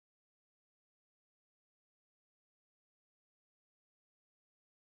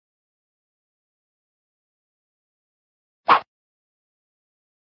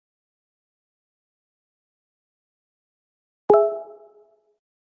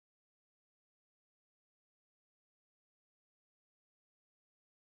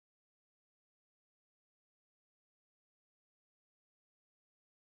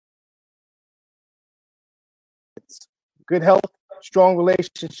good health, strong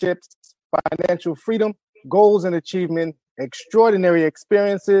relationships, financial freedom, goals and achievement, extraordinary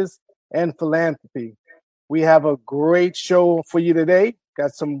experiences, and philanthropy. We have a great show for you today.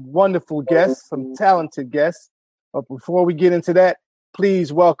 Got some wonderful guests, some talented guests. But before we get into that,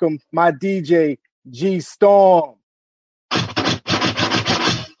 please welcome my DJ, G Storm.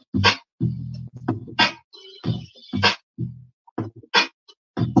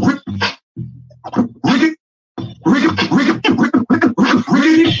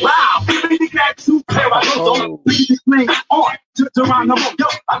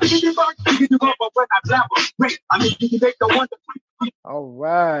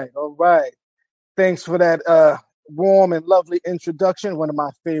 All right. Thanks for that warm and lovely introduction. One of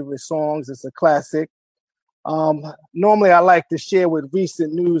my favorite songs. It's a classic. Normally I like to share with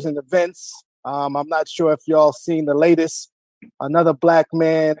recent news and events. I'm not sure if y'all seen the latest. Another black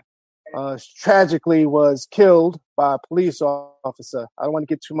man tragically was killed by a police officer. I don't want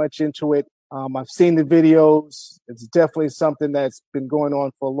to get too much into it. I've seen the videos. It's definitely something that's been going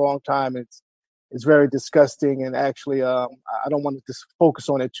on for a long time. It's very disgusting, and actually, I don't want to focus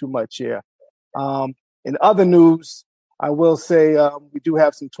on it too much here. In other news, I will say we do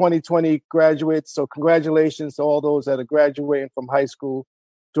have some 2020 graduates, so congratulations to all those that are graduating from high school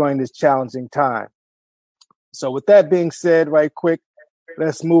during this challenging time. So with that being said, right quick,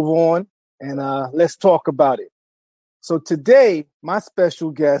 let's move on and let's talk about it. So today, my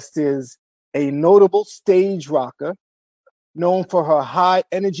special guest is a notable stage rocker known for her high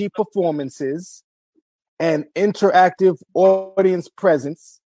energy performances and interactive audience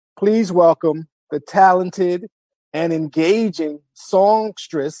presence. Please welcome the talented and engaging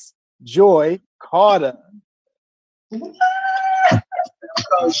songstress, Joy Carter.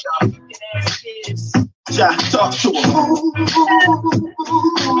 Talk to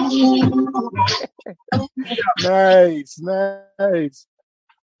Nice.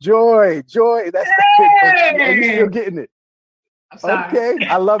 Joy, that's are you still getting it? Okay,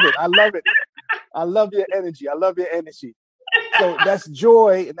 I love it. I love your energy. So that's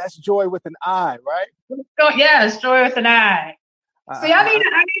Joy, and that's Joy with an I, right? So yes, Joy with an I. See, I need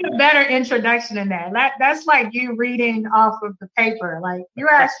a better introduction than that. That's like you reading off of the paper. Like, you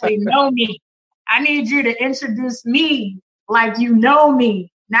actually know me. I need you to introduce me like you know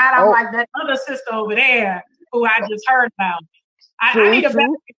me. Not I'm like that other sister over there who I just heard about. I need a better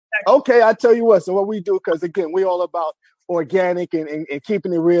introduction. Okay, I'll tell you what. So what we do, because again, we're all about organic and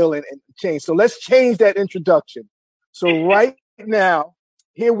keeping it real and change. So let's change that introduction. So right now,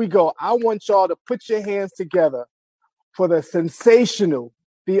 here we go. I want y'all to put your hands together for the sensational,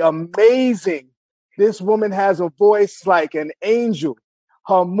 the amazing. This woman has a voice like an angel.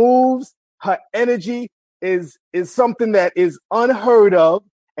 Her moves, her energy is something that is unheard of.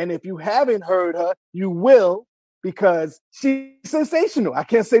 And if you haven't heard her, you will, because she's sensational. I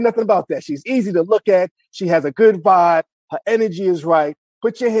can't say nothing about that. She's easy to look at. She has a good vibe. Her energy is right.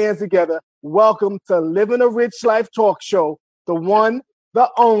 Put your hands together. Welcome to Living a Rich Life Talk Show. The one, the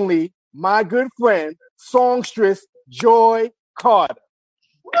only, my good friend, songstress, Joy Carter.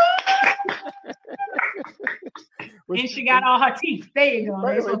 And she got all her teeth. There you go.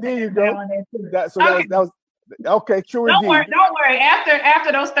 Right, there you go. That was okay. True. Don't worry.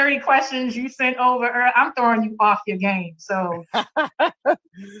 After those 30 questions you sent over, I'm throwing you off your game. So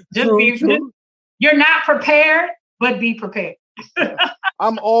true. You're not prepared, but be prepared.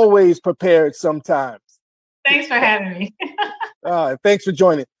 I'm always prepared sometimes. Thanks for having me. Thanks for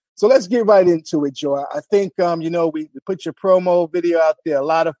joining. So let's get right into it, Joy. I think, we put your promo video out there. A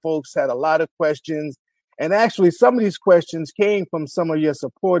lot of folks had a lot of questions. And actually, some of these questions came from some of your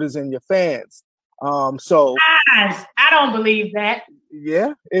supporters and your fans. I don't believe that.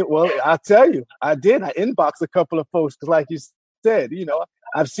 Yeah, I'll tell you, I did. I inboxed a couple of folks because, like you said,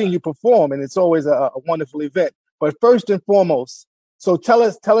 I've seen you perform, and it's always a wonderful event. But first and foremost, so tell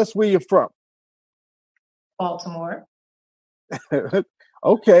us where you're from. Baltimore.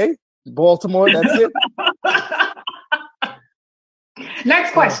 Okay, Baltimore. That's it.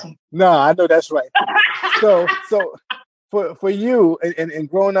 Next question. No, I know that's right. So for you and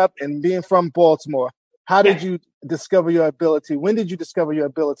growing up and being from Baltimore, how did you discover your ability? When did you discover your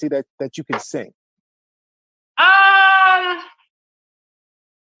ability that you can sing?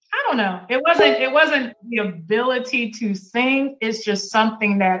 I don't know. It wasn't the ability to sing. It's just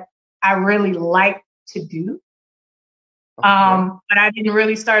something that I really like to do. Okay. But I didn't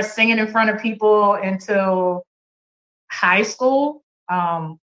really start singing in front of people until high school,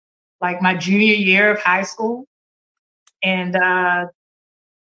 like my junior year of high school. And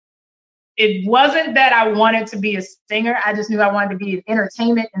it wasn't that I wanted to be a singer. I just knew I wanted to be in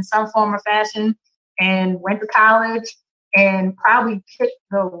entertainment in some form or fashion, and went to college and probably picked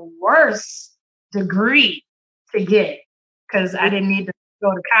the worst degree to get because I didn't need to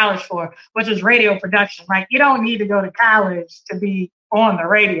go to college for, which is radio production. Like, you don't need to go to college to be on the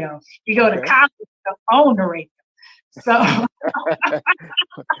radio. You go to college to own the radio. So,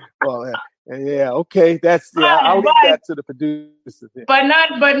 well, yeah, okay, I'll leave that to the producers. Yeah. But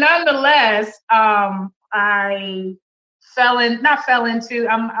nonetheless, I not fell into.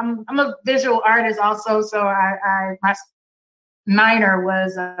 I'm a visual artist also, so my minor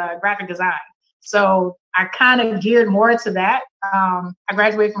was graphic design. So I kind of geared more to that. I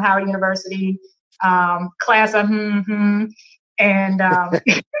graduated from Howard University, class of and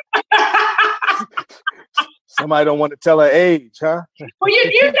somebody don't want to tell her age, huh? Well,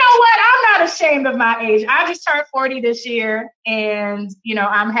 you know what? I'm not ashamed of my age. I just turned 40 this year, and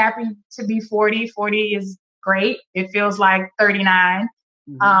I'm happy to be 40. 40 is great. It feels like 39.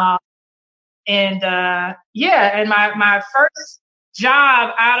 Mm-hmm. And my first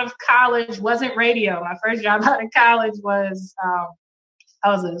job out of college wasn't radio. My first job out of college was I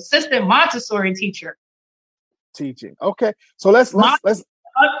was an assistant Montessori teacher. Teaching. Okay. So let's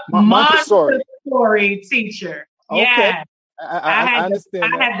Montessori teacher. Okay. Yeah. I understand.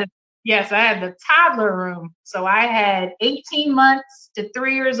 I had the toddler room. So I had 18 months to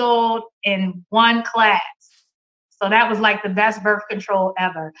 3 years old in one class. So that was like the best birth control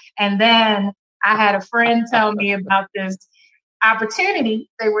ever. And then I had a friend tell me about this opportunity.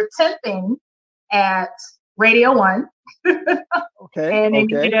 They were temping at Radio 1. Okay. And they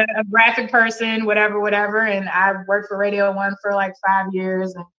needed a graphic person, whatever. And I worked for Radio 1 for like 5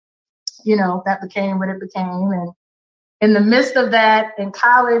 years. And, that became what it became. And in the midst of that, in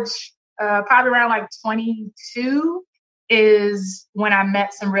college, probably around like 22 is when I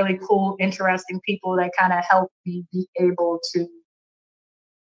met some really cool, interesting people that kind of helped me be able to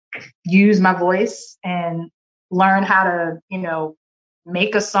use my voice and learn how to,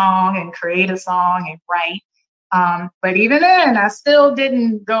 make a song and create a song and write. But even then, I still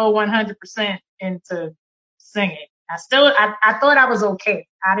didn't go 100% into singing. I thought I was okay.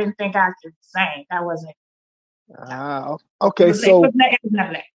 I didn't think I could sing. That wasn't. Okay.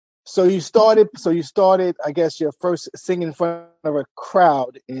 So you started, I guess, your first singing in front of a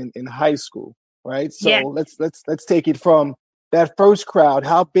crowd in high school, right? So yeah. Let's take it from that first crowd.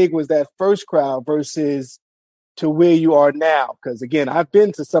 How big was that first crowd versus to where you are now? Because again, I've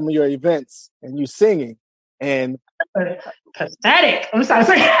been to some of your events and you singing and pathetic. I'm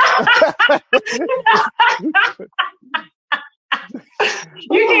sorry.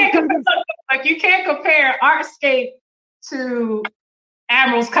 You can't compare Artscape to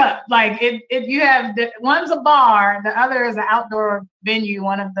Admiral's Cup. Like if you have one's a bar, the other is an outdoor venue,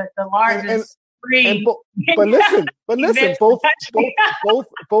 one of the largest free. But listen,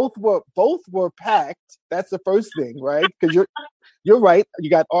 both were packed. That's the first thing, right? Because you're right. You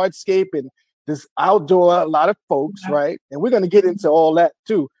got Artscape and this outdoor, a lot of folks, right? And we're going to get into all that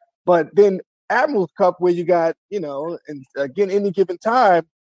too. But then Admiral's Cup, where you got, and again, any given time,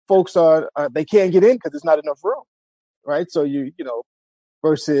 folks they can't get in because there's not enough room, right? So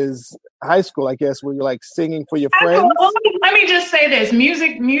versus high school, I guess, where you're like singing for your friends. Let me just say this: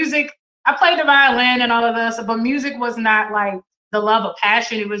 music. I played the violin and all of this, but music was not like the love of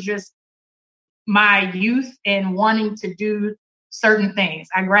passion. It was just my youth and wanting to do certain things.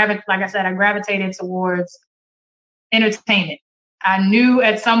 I gravitated towards entertainment. I knew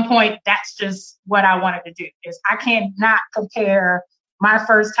at some point that's just what I wanted to do. Is I cannot compare my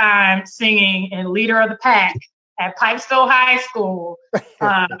first time singing in Leader of the Pack at Pipesville High School.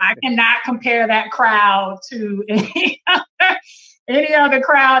 I cannot compare that crowd to any other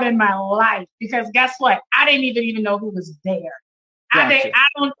crowd in my life, because guess what? I didn't even know who was there. Gotcha. I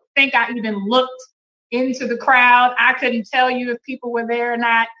don't think I even looked into the crowd. I couldn't tell you if people were there or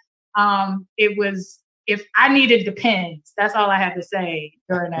not. It was, if I needed the pins, that's all I had to say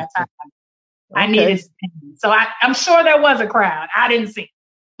during that time. Okay. I needed pins. So I'm sure there was a crowd. I didn't see.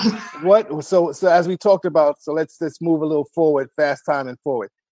 So as we talked about, so let's move a little forward, fast time and forward.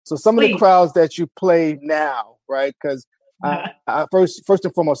 So some of the crowds that you play now, right? Because first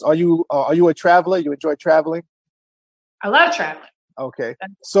and foremost, are you a traveler? You enjoy traveling? I love traveling. Okay,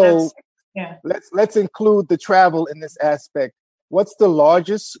 let's include the travel in this aspect. What's the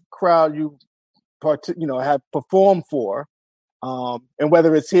largest crowd you have performed for, and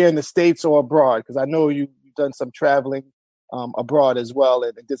whether it's here in the States or abroad? Because I know you've done some traveling abroad as well,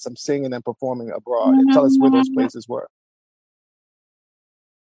 and did some singing and performing abroad. And tell us where those places were.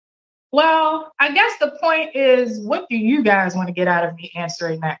 Well, I guess the point is, what do you guys want to get out of me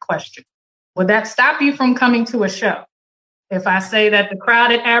answering that question? Would that stop you from coming to a show? If I say that the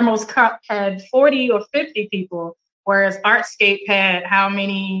crowd at Admiral's Cup had 40 or 50 people, whereas Artscape had how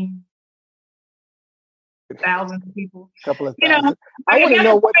many thousands of people? A couple of You know, thousand. I want to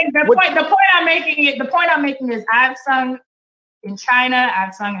know the point I'm making is I've sung in China,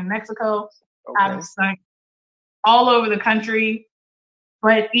 I've sung in Mexico, Okay. I've sung all over the country,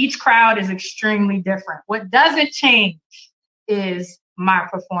 but each crowd is extremely different. What doesn't change is my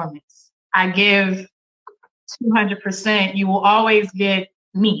performance. I give 200%. You will always get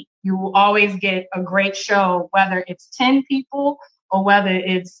me. You will always get a great show, whether it's 10 people or whether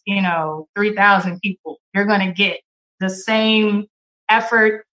it's, 3,000 people. You're going to get the same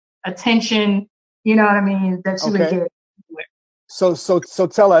effort, attention, you know what I mean, that you would get. So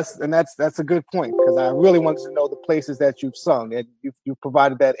tell us, and that's a good point, because I really wanted to know the places that you've sung, and you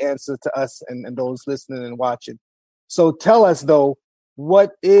provided that answer to us and those listening and watching. So tell us though,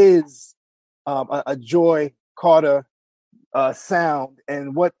 what is a Joy Carter sound,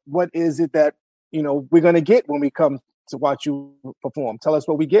 and what is it that we're gonna get when we come to watch you perform? Tell us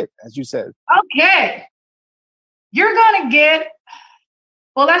what we get, as you said. Okay, you're gonna get.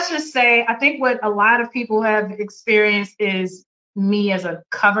 Well, let's just say I think what a lot of people have experienced is me as a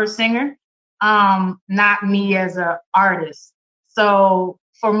cover singer, not me as an artist. So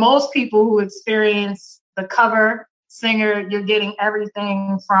for most people who experience the cover singer, you're getting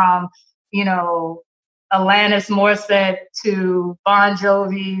everything from, Alanis Morissette to Bon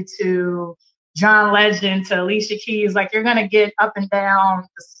Jovi to John Legend to Alicia Keys. Like, you're going to get up and down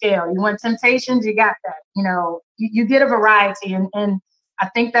the scale. You want Temptations, you got that. You get a variety. And I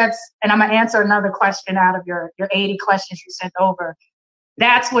think and I'm going to answer another question out of your 80 questions you sent over.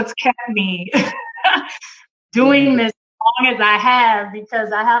 That's what's kept me doing this as long as I have,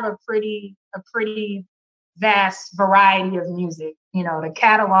 because I have a pretty vast variety of music. The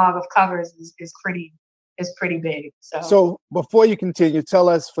catalog of covers is pretty big. So before you continue, tell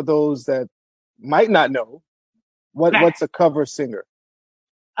us, for those that might not know, what's a cover singer?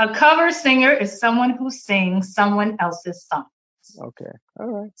 A cover singer is someone who sings someone else's song. Okay. All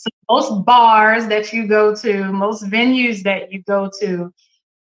right. So most bars that you go to, most venues that you go to,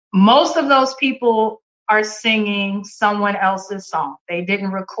 most of those people are singing someone else's song. They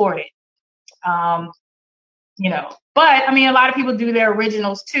didn't record it. But I mean, a lot of people do their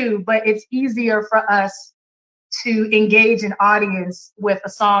originals too, but it's easier for us to engage an audience with a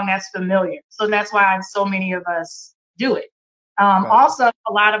song that's familiar. So that's why so many of us do it. Also,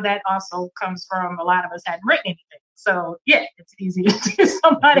 a lot of that also comes from a lot of us hadn't written anything. So yeah, it's easy to do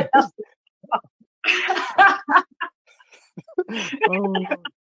somebody else.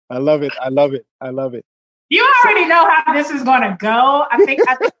 I love it. You already know how this is going to go. I think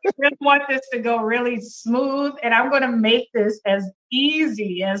we just want this to go really smooth, and I'm going to make this as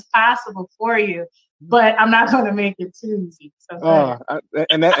easy as possible for you. But I'm not going to make it too easy. So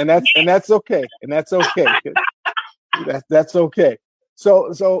and that's okay. And that's okay. That's okay.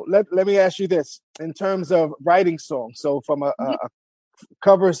 So let me ask you this, in terms of writing songs. So from a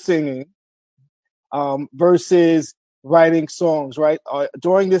cover singing versus writing songs, right?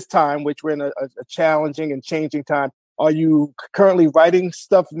 During this time, which we're in a challenging and changing time, are you currently writing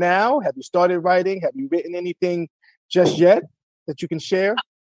stuff now? Have you started writing? Have you written anything just yet that you can share?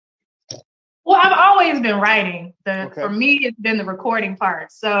 Well, I've always been writing. For me, it's been the recording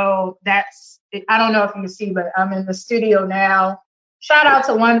part. So I don't know if you can see, but I'm in the studio now. Shout out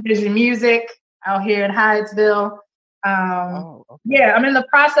to One Vision Music out here in Hyattsville. Yeah, I'm in the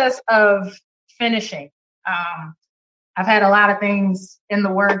process of finishing. I've had a lot of things in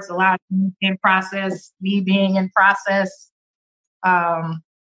the works, a lot in process, me being in process.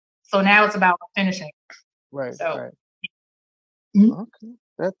 So now it's about finishing. Right. So, right. Mm-hmm. Okay.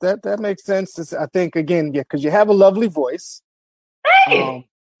 That makes sense. I think, again, yeah, because you have a lovely voice. Hey!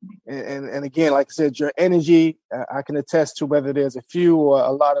 And again, like I said, your energy, I can attest to, whether there's a few or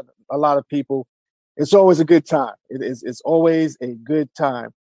a lot of people, it's always a good time. It's always a good time.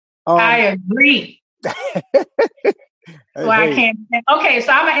 I agree. I can't. Okay,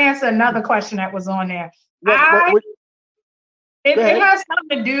 so I'm gonna answer another question that was on there. It has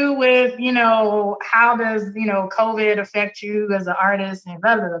something to do with, how does, COVID affect you as an artist and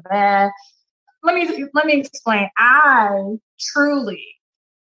blah, blah, blah, blah. Let me explain. I truly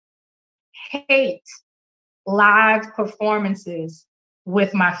hate live performances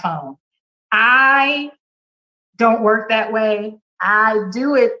with my phone. I don't work that way. I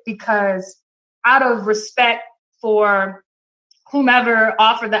do it because out of respect for whomever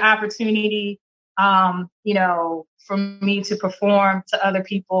offered the opportunity, for me to perform to other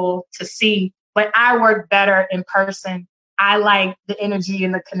people to see, but I work better in person. I like the energy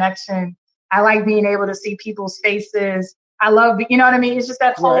and the connection. I like being able to see people's faces. I love, you know what I mean? It's just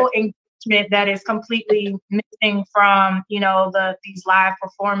that whole engagement engagement that is completely missing from, these live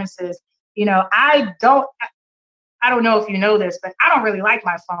performances. I don't know if you know this, but I don't really like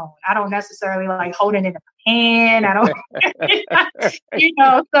my phone. I don't necessarily like holding it in my hand. I don't,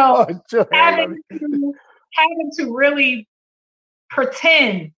 so having to really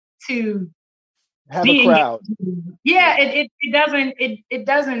pretend to have a crowd. It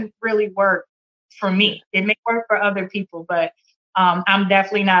doesn't really work for me. It may work for other people, but I'm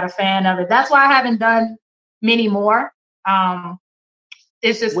definitely not a fan of it. That's why I haven't done many more.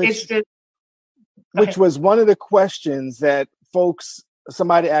 Which was one of the questions that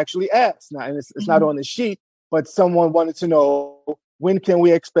somebody actually asked. Now, and it's not on the sheet, but someone wanted to know, when can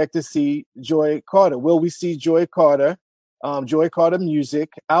we expect to see Joy Carter? Will we see Joy Carter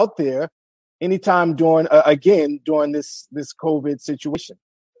music out there anytime during this COVID situation?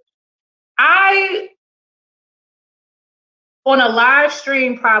 On a live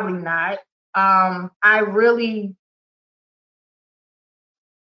stream, probably not. I really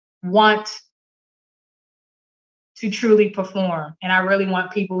want to truly perform, and I really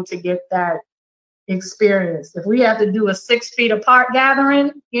want people to get that experience. If we have to do a 6 feet apart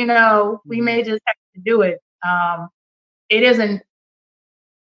gathering, we may just have to do it. It isn't.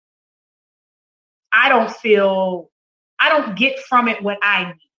 I don't get from it what I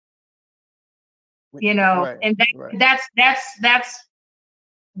need. Right, and that's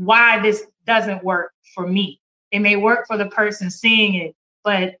why this doesn't work for me. It may work for the person seeing it,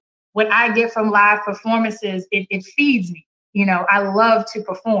 but what I get from live performances, it feeds me. I love to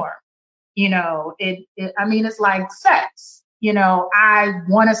perform. It's like sex. I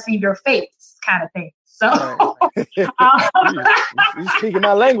want to see your face, kind of thing. So you're speaking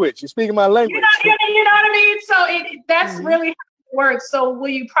my language. You're speaking my language. You know what I mean? So that's really how it works. So will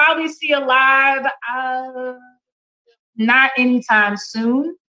you probably see a live? Not anytime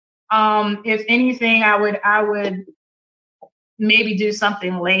soon. If anything, I would maybe do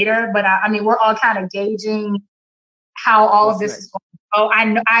something later. But we're all kind of gauging how all of this is going to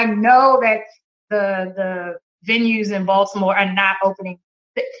go. I know that the venues in Baltimore are not opening.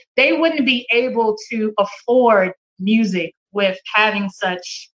 They wouldn't be able to afford music with having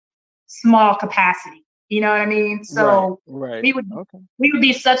such small capacity. You know what I mean? So right. we would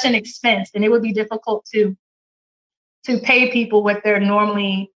be such an expense, and it would be difficult to pay people what they're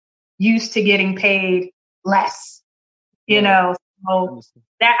normally used to getting paid less. So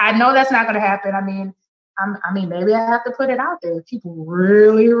that I know that's not going to happen. Maybe I have to put it out there. If people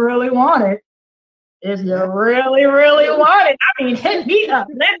really, really want it. If you really, really want it, hit me up.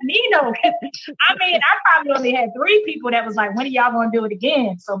 Let me know. I probably only had 3 people that was like, when are y'all going to do it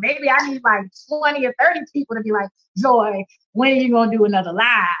again? So maybe I need like 20 or 30 people to be like, Joy, when are you going to do another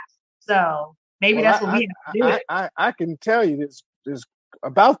live? So maybe that's what we have to do. I can tell you there's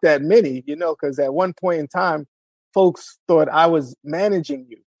about that many, because at one point in time, folks thought I was managing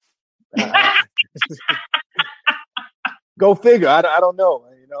you. Go figure. I don't know.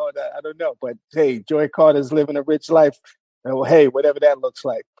 I don't know. But hey, Joy Carter's living a rich life. Hey, whatever that looks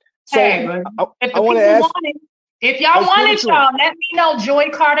like. So if y'all want it, y'all, let me know. Joy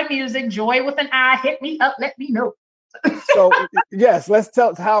Carter Music, Joy with an I. Hit me up. Let me know. So yes, let's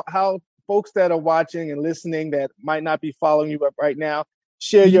tell how folks that are watching and listening that might not be following you up right now,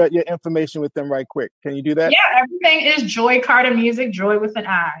 share your information with them right quick. Can you do that? Yeah, everything is Joy Carter Music, Joy with an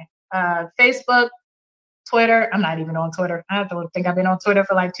I. Facebook, Twitter. I'm not even on Twitter. I don't think I've been on Twitter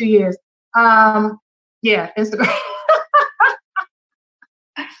for like 2 years. Instagram.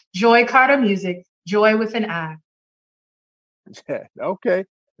 Joy Carter Music, Joy with an I. Yeah, okay.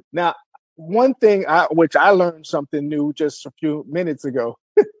 Now, one thing which I learned something new just a few minutes ago.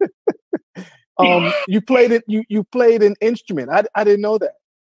 You played it. You played an instrument. I didn't know that.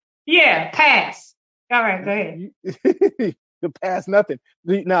 Yeah, pass. All right, go ahead. The pass, nothing.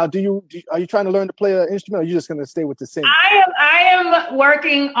 Now, are you trying to learn to play an instrument, or are you just going to stay with the singing? I am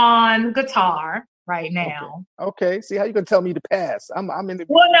working on guitar right now. Okay. See how you gonna tell me to pass? I'm in the.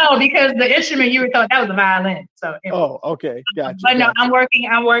 Well, no, because the instrument you were talking, that was a violin. So. Oh, okay, gotcha. But no, I'm working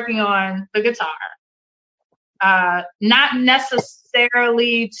on the guitar. Not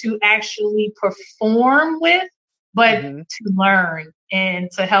necessarily to actually perform with, but to learn and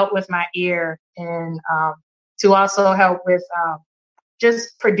to help with my ear, and to also help with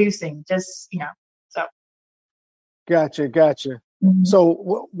just producing, so. Gotcha. Mm-hmm.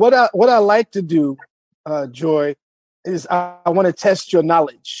 So what I like to do, Joy, is I want to test your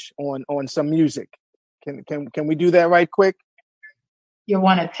knowledge on some music. Can we do that right quick? You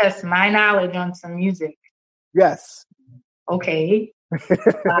want to test my knowledge on some music? Yes. Okay.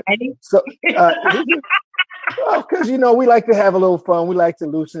 So Because we like to have a little fun. We like to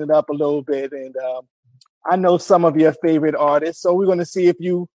loosen it up a little bit, and I know some of your favorite artists, so we're going to see if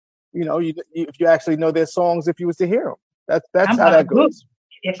if you actually know their songs if you was to hear them. That's how that goes.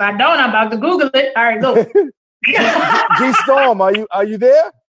 If I don't, I'm about to Google it. All right, go. G Storm, are you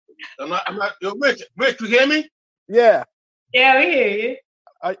there? I'm not. Yo, Rich, you hear me? Yeah. Yeah, we hear you.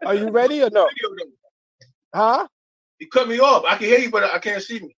 Are you ready or no? Huh? You cut me off. I can hear you, but I can't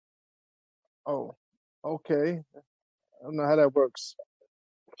see me. Oh, okay. I don't know how that works.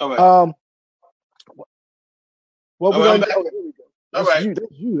 All right. What we're gonna do? All right.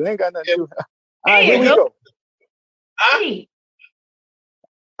 That's you. They ain't got nothing to do. All right, here we go. Hey.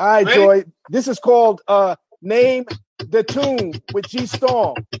 All right, ready? Joy. This is called Name the Tune with G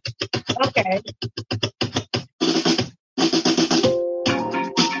Storm. Okay.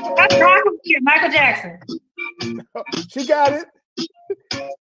 That's right here, Michael Jackson. She got it.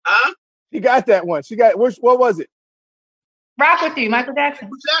 Huh? She got that one. She got what was it? Rock with you, Michael Jackson.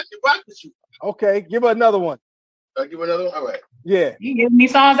 Rock with you. Okay, give her another one. Give her another one? All right. Yeah. You give me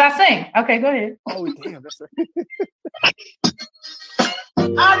songs I sing. Okay, go ahead. Oh, damn. That's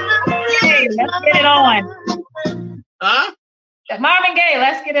Hey, let's get it on. Huh? Marvin Gaye,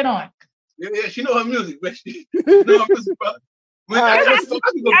 let's get it on. Yeah, she know her music, but she know her music, bro. I sing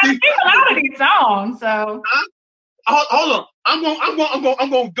a lot of these songs, so. Huh? Hold on. I'm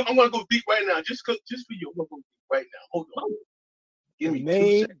gonna go deep right now, just for you. I'm gonna go deep right now. Hold on. Give me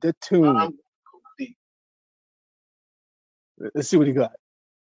Name the tune. I'm gonna go deep. Let's see what he got.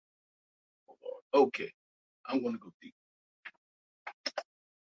 Okay, I'm gonna go deep.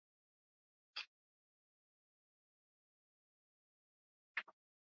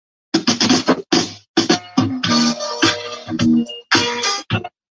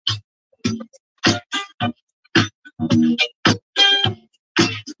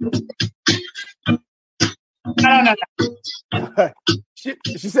 I don't know that.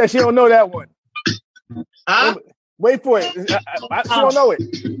 She said she don't know that one. Huh? Wait for it. She don't know it.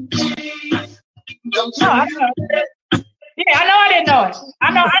 No, I don't know. Yeah, I know I didn't know it.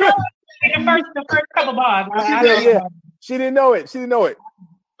 I know the first couple bars. Yeah. She didn't know it.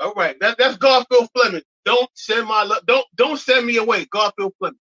 All right. That's Garfield Fleming. Don't send my love. Don't send me away. Garfield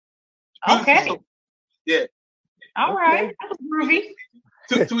Fleming. Okay. Song. Yeah. All right. That's groovy.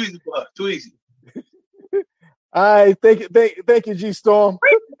 Too easy for us. Too easy. All right, thank you, G Storm.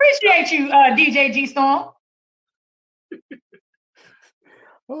 Appreciate you, DJ G Storm.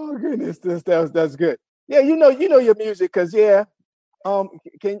 Oh goodness, that's good. Yeah, you know your music, cause yeah.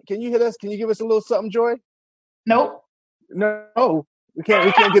 Can you hit us? Can you give us a little something, Joy? Nope. No, we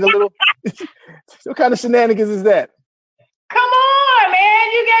can't get a little. What kind of shenanigans is that? Come on,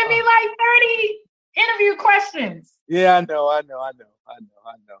 man! You gave me like 30 interview questions. Yeah, I know.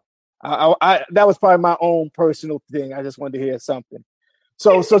 I that was probably my own personal thing. I just wanted to hear something.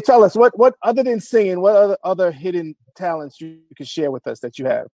 So tell us what other than singing, what other hidden talents you could share with us that you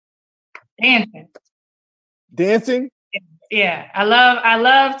have? Dancing? Yeah, I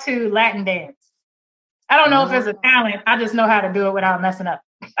love to Latin dance. I don't know if it's a talent. I just know how to do it without messing up.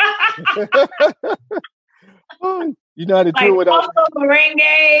 You know how to do it without merengue.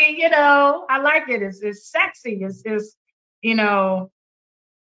 I like it. It's sexy. It's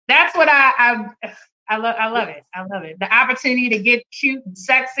that's what I love it. I love it. The opportunity to get cute and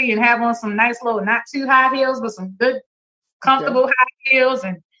sexy and have on some nice little, not too high heels, but some good, comfortable high heels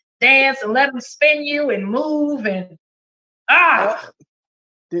and dance and let them spin you and move and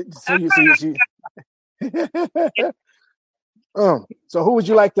So who would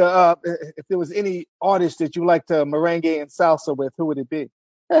you like to? If there was any artist that you like to merengue and salsa with, who would it be?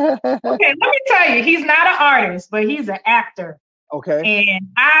 Okay, let me tell you, he's not an artist, but he's an actor. Okay. And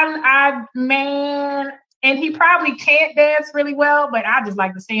I and he probably can't dance really well, but I just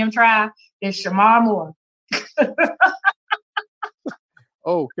like to see him try. Is Shamar Moore.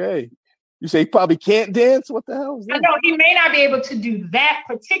 Okay. You say he probably can't dance? What the hell is that? I know he may not be able to do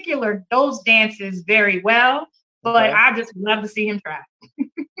those dances very well, but I just love to see him try.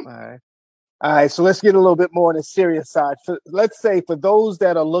 All right. So let's get a little bit more on the serious side. Let's say for those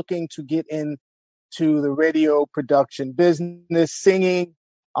that are looking to get into the radio production business, singing,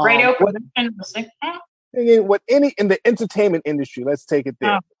 radio production, singing, in the entertainment industry. Let's take it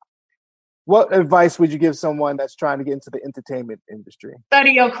there. What advice would you give someone that's trying to get into the entertainment industry?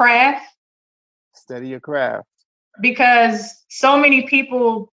 Study your craft. Study your craft. Because so many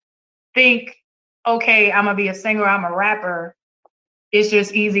people think, okay, I'm going to be a singer, I'm a rapper. It's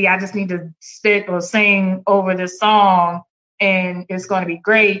just easy. I just need to spit or sing over this song and it's going to be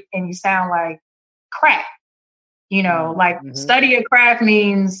great. And you sound like crap. Study your craft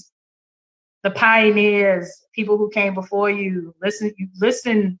means the pioneers, people who came before you. You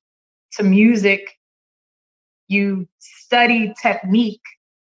listen to music, you study technique,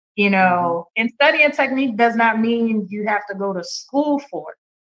 and studying technique does not mean you have to go to school for it.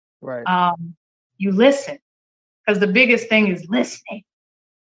 Right. You listen, because the biggest thing is listening.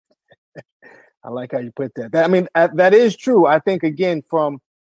 I like how you put that. That is true. I think, again, from,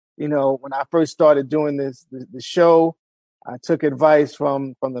 when I first started doing the show, I took advice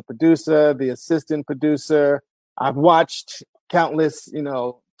from the producer, the assistant producer. I've watched countless,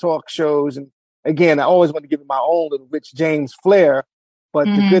 talk shows. And again, I always want to give it my own little Rich James flair. But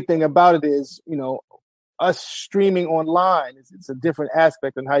the good thing about it is, us streaming online, it's a different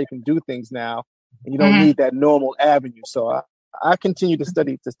aspect on how you can do things now. And you don't need that normal avenue. So I continue to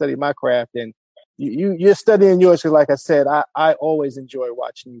study my craft, and you're studying yours, because, like I said, I always enjoy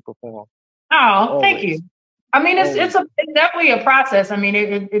watching you perform. Oh, always. Thank you. I mean, it's definitely a process. I mean,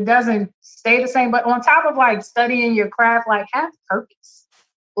 it doesn't stay the same, but on top of like studying your craft, like have purpose,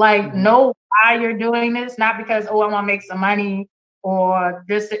 like know why you're doing this, not because, I want to make some money or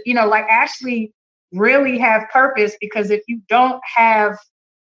this, like actually really have purpose, because if you don't have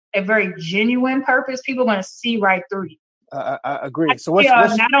a very genuine purpose, people are going to see right through you. I agree. So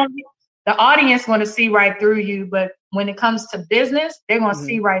not only the audience want to see right through you, but when it comes to business, they're going to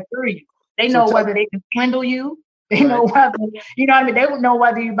see right through you. They know whether they can handle you. They know whether, they would know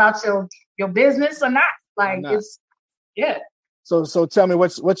whether you about your business or not. Like it's, yeah. So tell me,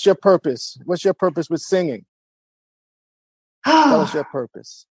 what's your purpose? What's your purpose with singing? Tell us your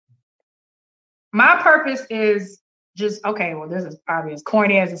purpose. My purpose is just, well, this is probably as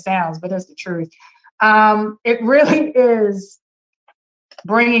corny as it sounds, but it's the truth. It really is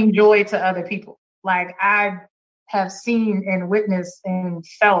bringing joy to other people. Like I have seen and witnessed and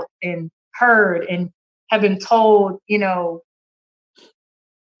felt and heard and have been told,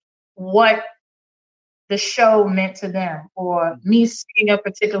 what the show meant to them, or me singing a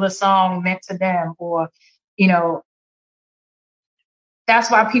particular song meant to them, or,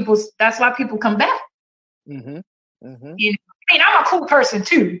 that's why people come back. I'm a cool person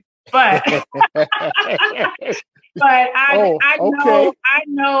too, but I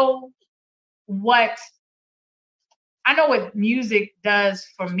know what music does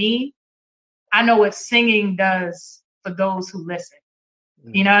for me. I know what singing does for those who listen.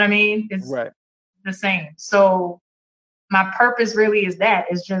 You know what I mean? It's the same. So my purpose really is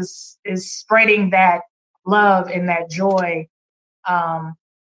spreading that love and that joy. Because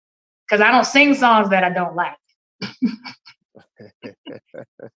I don't sing songs that I don't like.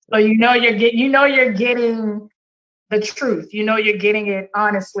 So you're getting the truth. You're getting it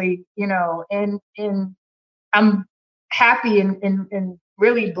honestly. And I'm happy and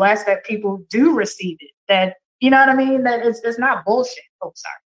really blessed that people do receive it. That you know what I mean. That it's not bullshit. Oh,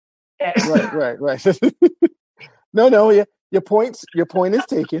 sorry. Right. No. Yeah. Your point is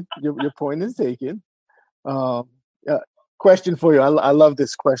taken. Your point is taken. Question for you. I love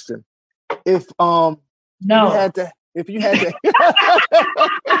this question. If you had to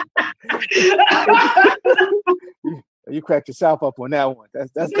you cracked yourself up on that one.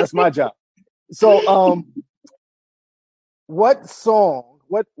 That's my job. So what song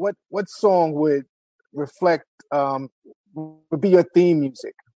would reflect would be your theme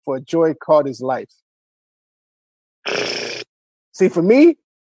music for Joy Carter's life? See, for me,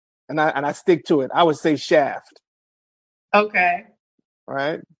 and I stick to it, I would say Shaft. Okay. All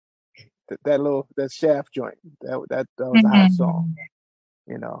right. That Shaft joint. That was a hot song.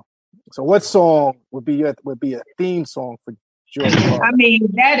 So what song would be a theme song for Joy Carter? I mean,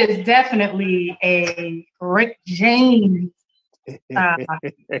 that is definitely a Rick James. Yeah.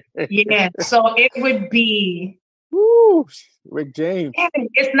 So it would be Rick James.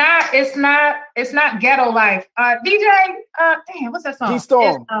 It's not Ghetto Life. DJ, damn, what's that song?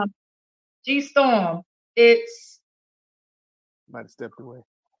 G-Storm. G-Storm. It's might have stepped away.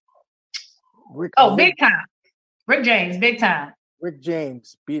 Big Time. Rick James, Big Time. Rick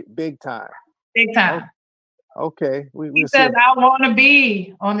James, Big Time. Big Time. Okay. He says, I want to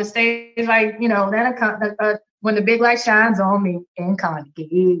be on the stage, like, when the big light shines on me in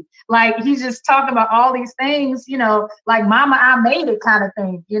Carnegie. Like, he's just talking about all these things, like Mama, I Made It kind of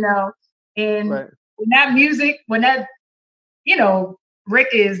thing, And when that music, Rick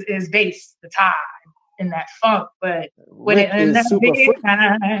is bass, the time, in that funk, but when Rick it is super big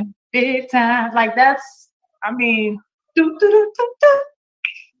time, like that's, I mean,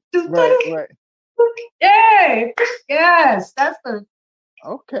 right. Yeah, yes, that's the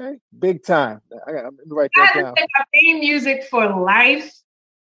okay. Big Time. I'm gonna write that down. My theme music for life,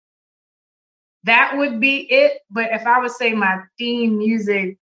 that would be it. But if I would say my theme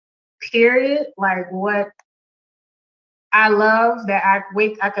music period, like what I love that I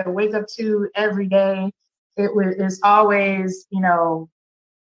could wake up to every day. It's always, you know,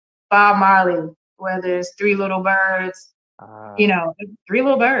 Bob Marley, whether it's Three Little Birds, you know, Three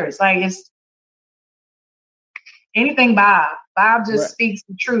Little Birds. Like it's anything Bob. Bob just speaks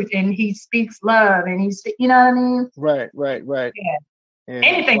the truth, and he speaks love, and you know what I mean? Right. Yeah. And,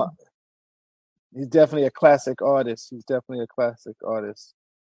 anything. well, he's definitely a classic artist.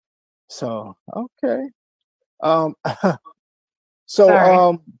 So, okay.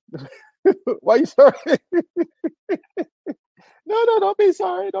 So, why you sorry? No, don't be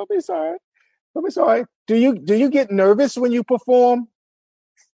sorry. Don't be sorry. Do you get nervous when you perform?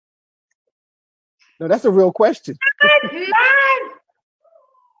 No, that's a real question. I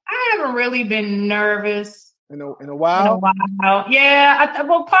haven't really been nervous in a while. Yeah,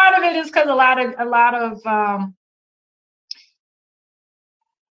 well, part of it is because a lot of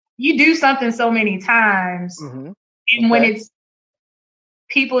you do something so many times, and when it's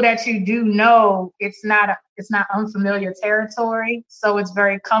people that you do know, it's not unfamiliar territory, so it's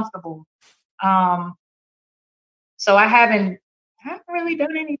very comfortable. So I haven't really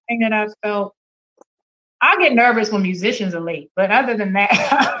done anything that I've felt. I get nervous when musicians are late, but other than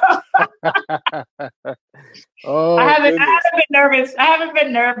that, I haven't been nervous. I haven't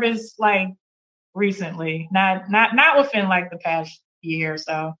been nervous like recently. Not within like the past year or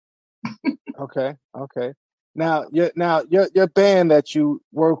so. Okay. Now your band that you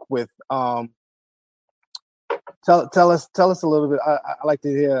work with. Tell us a little bit. I like to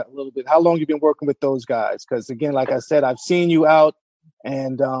hear a little bit. How long you been working with those guys? Because again, like I said, I've seen you out,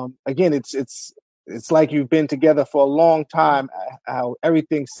 and again, it's like you've been together for a long time. How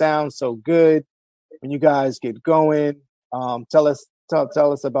everything sounds so good when you guys get going. Tell us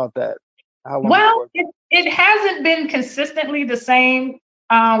about that. How long? Well, it hasn't been consistently the same.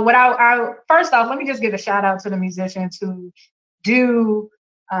 First off, let me just give a shout out to the musicians who do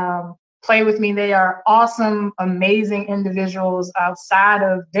play with me. They are awesome, amazing individuals. Outside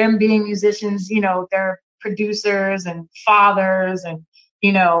of them being musicians, you know, they're producers and fathers and,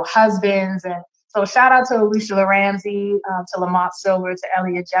 you know, husbands. And so shout out to Alicia Ramsey, to Lamont Silver, to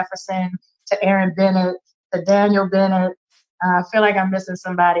Elliot Jefferson, to Aaron Bennett, to Daniel Bennett. I feel like I'm missing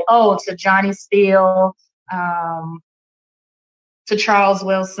somebody. Oh, to Johnny Steele, to Charles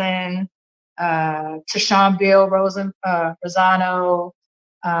Wilson, to Sean Bill Rosano.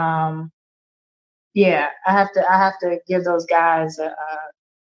 Yeah, I have to give those guys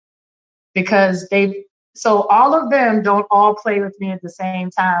because so all of them don't all play with me at the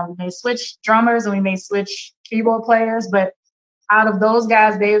same time. We may switch drummers and we may switch keyboard players, but out of those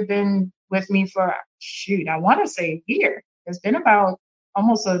guys, they've been with me for I want to say a year. It's been about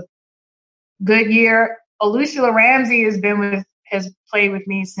almost a good year. Alicia Ramsey has played with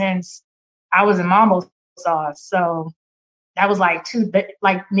me since I was in Mambo Sauce. So that was like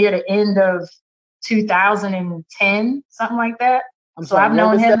near the end of 2010, something like that. I've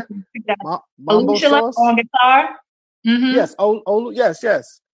known him. Alicia on guitar. Mm-hmm. Yes.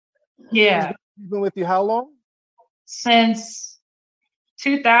 Yes. Yeah. He's been with you how long? Since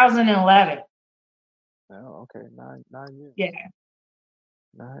 2011. Oh, okay. 9 years. Yeah.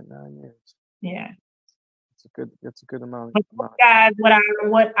 9 years. Yeah. It's a good amount. Guys,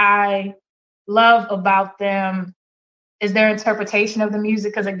 what I love about them is their interpretation of the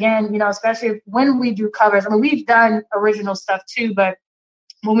music. Because again, you know, especially when we do covers, I mean, we've done original stuff too, but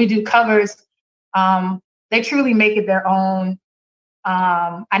when we do covers, they truly make it their own.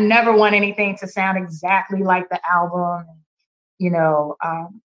 I never want anything to sound exactly like the album, you know,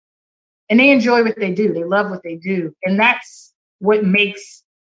 and they enjoy what they do. They love what they do. And that's what makes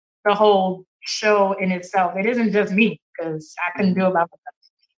the whole show in itself. It isn't just me, because I couldn't do it by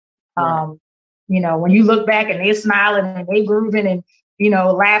myself. You know, when you look back and they're smiling and they grooving and, you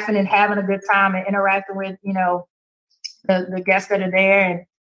know, laughing and having a good time and interacting with, you know, the guests that are there, and,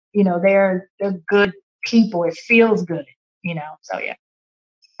 you know, they're good people. It feels good, you know. So yeah.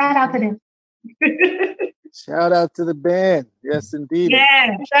 Shout out to them. Shout out to the band. Yes, indeed.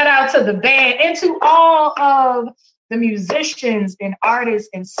 Yeah, shout out to the band and to all of the musicians and artists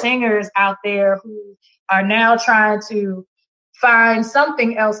and singers out there who are now trying to find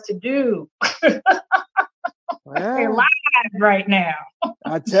something else to do. They're live right now.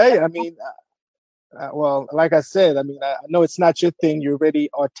 I tell you, I mean, well, like I said, I mean, I know it's not your thing. You already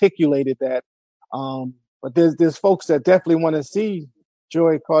articulated that. But there's folks that definitely want to see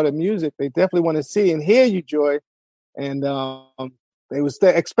Joy Carter music. They definitely want to see and hear you, Joy. And they was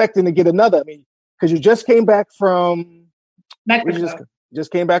expecting to get another. I mean, because you just came back from Mexico.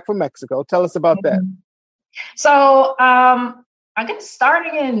 Just came back from Mexico. Tell us about that. So I guess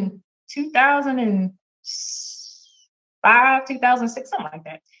starting in 2005, 2006, something like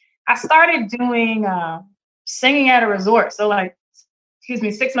that. I started doing singing at a resort. So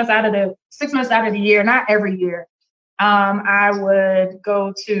 6 months out of the year, not every year, I would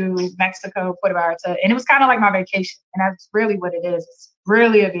go to Mexico, Puerto Vallarta, and it was kind of like my vacation. And that's really what it is. It's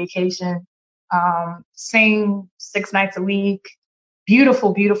really a vacation. Sing 6 nights a week,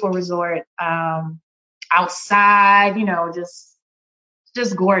 beautiful, beautiful resort. Outside, just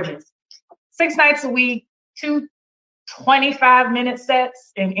gorgeous. 6 nights a week, 2 25-minute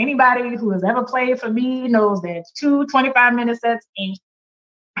sets. And anybody who has ever played for me knows that 2 25-minute sets ain't.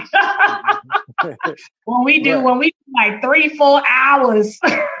 when we do like 3-4 hours.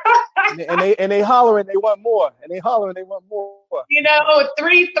 and they hollering, they want more.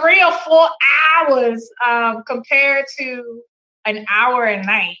 3 or 4 hours compared to an hour a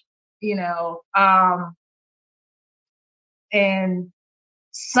night, and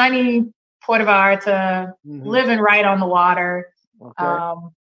sunny Puerto Vallarta, living right on the water. Okay.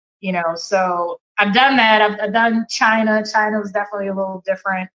 So I've done that. I've done China. China was definitely a little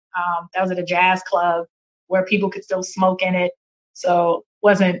different. That was at a jazz club where people could still smoke in it. So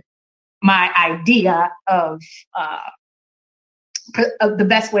wasn't my idea of the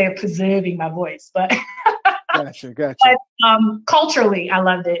best way of preserving my voice, but gotcha. But culturally, I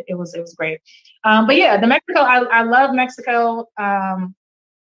loved it. It was great. But yeah, the Mexico, I love Mexico.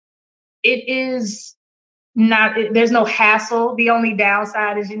 It is not. There's no hassle. The only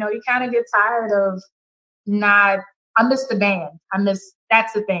downside is, you kind of get tired of not. I miss the band.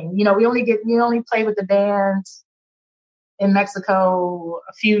 That's the thing. We only play with the band in Mexico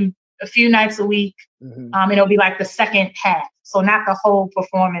a few nights a week. And it'll be like the second half. So not the whole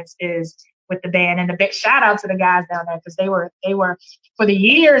performance is with the band. And a big shout out to the guys down there, because they were for the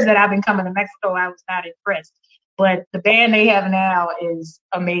years that I've been coming to Mexico, I was not impressed. But the band they have now is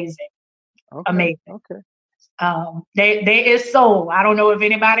amazing. Okay. Amazing. Okay. There is soul. I don't know if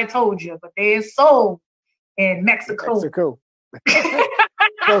anybody told you, but there is soul in Mexico.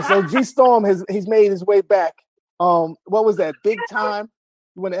 So G Storm he's made his way back. What was that? Big Time?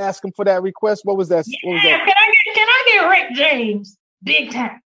 You want to ask him for that request? What was that? Yeah, what was that? Can I get Rick James? Big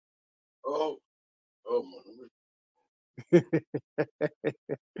Time. Oh my.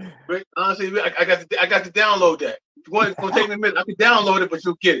 Honestly, I got to download that. If you want, it's gonna take me a minute. I can download it, but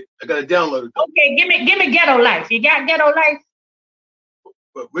you'll get it. I gotta download it. Okay, give me Ghetto Life. You got Ghetto Life?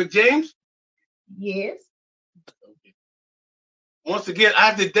 But Rick James? Yes. Okay. Once again, I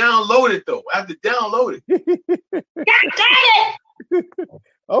have to download it though. God dang it!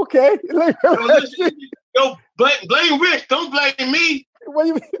 Okay. Blame Rich. Don't blame me. What do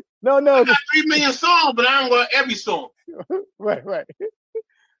you mean? No. I got 3 million songs, but I don't got every song. Right.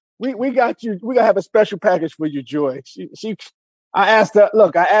 We got you. We gotta have a special package for you, Joy. I asked her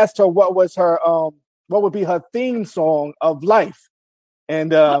what was her what would be her theme song of life.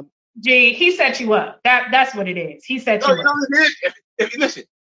 And Gee, he set you up. That's what it is. He set you up. If listen,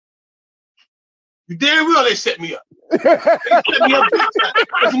 you damn well they set me up. They set me up big time.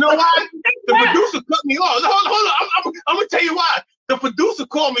 You know why? The producer cut me off. Hold on. I'm gonna tell you why. The producer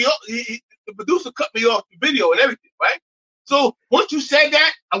called me up. The producer cut me off the video and everything, right? So once you said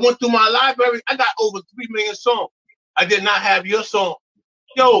that, I went through my library. I got over 3 million songs. I did not have your song.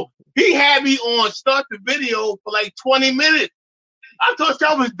 Yo, he had me on start the video for like 20 minutes. I thought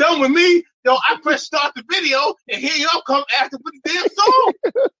y'all was done with me. Yo, I pressed start the video, and here y'all come after with the damn song.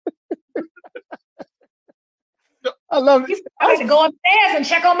 I love it. I had to go upstairs and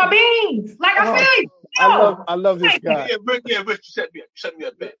check on my beans. Like I feel you. I love this guy. Yeah, Rich, you set me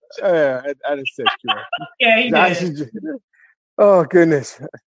up, man. Yeah, I didn't set you up. Yeah, he did. Oh goodness,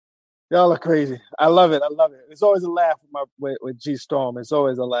 y'all are crazy. I love it. It's always a laugh with G Storm. It's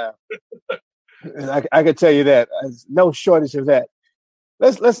always a laugh. I can tell you that. There's no shortage of that.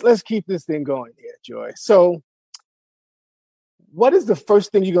 Let's keep this thing going here, Joy. So, what is the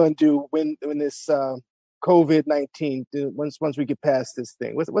first thing you're going to do when this COVID-19 once we get past this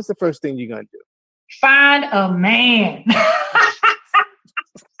thing? What's the first thing you're going to do? Find a man.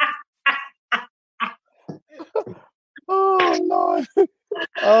 Oh Lord.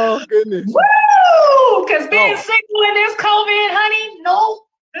 Oh goodness. Woo! Because being single in this COVID, honey, nope.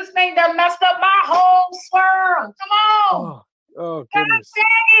 This thing done messed up my whole swirl. Come on. Oh goodness. God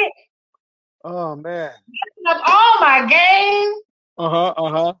dang it. Oh man. Messing up all my game.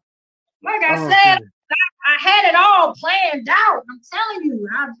 Like I said, goodness. I had it all planned out. I'm telling you,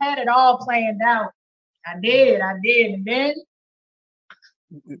 I've had it all planned out. I did. And then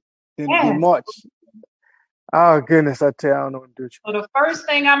in March. Oh goodness, I tell you, I don't know what to do. So the first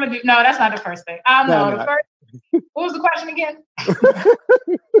thing I'm gonna do. No, that's not the first thing. The What was the question again?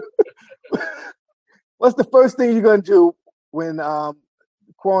 What's the first thing you're gonna do when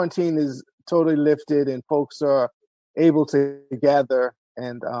quarantine is totally lifted and folks are able to gather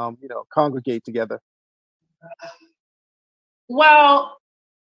and congregate together? Well,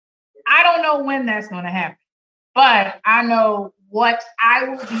 I don't know when that's going to happen, but I know what I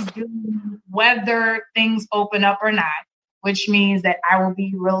will be doing, whether things open up or not, which means that I will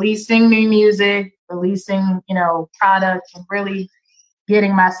be releasing new music, releasing, products, and really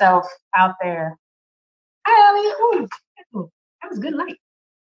getting myself out there. Ooh, that was good light.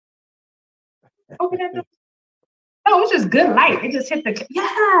 Open that door. No, it was just good light. It just hit the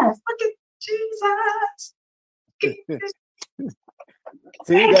yes. Look at Jesus.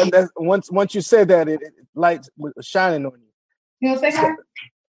 See, that's once you said that, it light was shining on you. You know what I'm saying?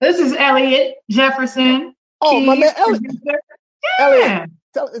 This is Elliot Jefferson. Oh, my man, Elliot. Yeah. Elliot,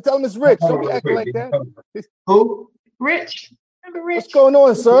 tell him it's Rich. Don't be acting like that. Who? Rich. Remember Rich? What's going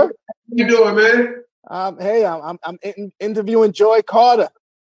on, sir? What you doing, man? Hey, I'm interviewing Joy Carter.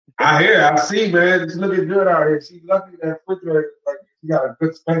 I hear, I see, man. It's looking good out here. She's lucky that refrigerator, like, she got a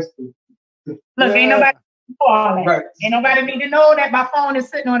good space to. Look, ain't nobody know all that. Right. Ain't nobody need to know that my phone is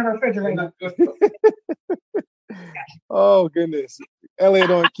sitting on the refrigerator. Oh goodness, Elliot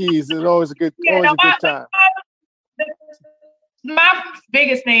on keys is always a good time. My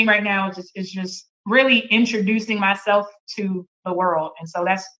biggest thing right now is just really introducing myself to the world, and so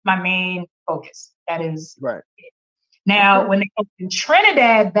that's my main focus. That is right. Now, when they open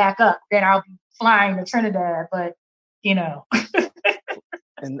Trinidad back up, then I'll be flying to Trinidad. But and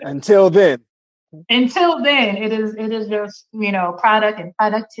until then, it is just product and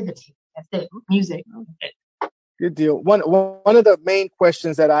productivity. That's it. Music. Good deal. One of the main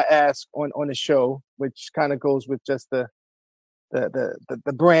questions that I ask on the show, which kind of goes with just the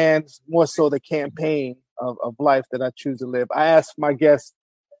brand, more so the campaign of life that I choose to live. I ask my guests,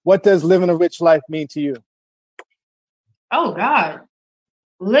 what does living a rich life mean to you? Oh God,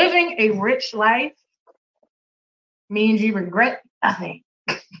 living a rich life means you regret nothing.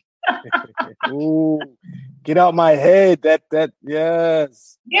 Ooh, get out my head. That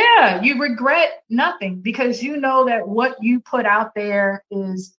yes. Yeah, you regret nothing because you know that what you put out there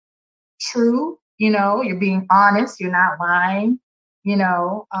is true. You're being honest. You're not lying.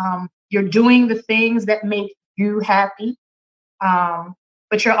 You're doing the things that make you happy.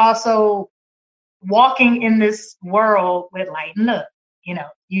 But you're also walking in this world with light and love.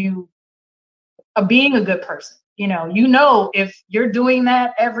 You are being a good person. If you're doing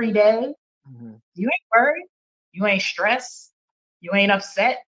that every day, you ain't worried, you ain't stressed, you ain't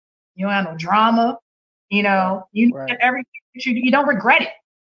upset, you don't have no drama. Right. Everything you don't regret it.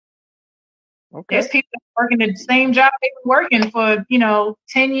 Okay. There's people working the same job they've been working for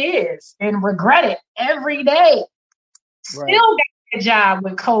 10 years and regret it every day. Still got a job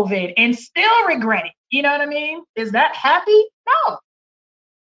with COVID and still regret it. You know what I mean? Is that happy? No.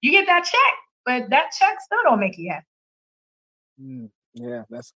 You get that check, but that check still don't make you happy. Yeah,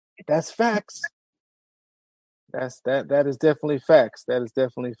 that's facts. That is definitely facts. That is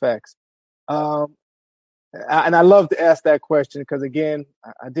definitely facts. And I love to ask that question because again,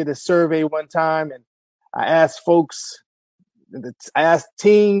 I did a survey one time and I asked folks, I asked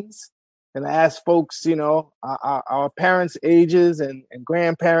teens and I asked folks, our parents' ages and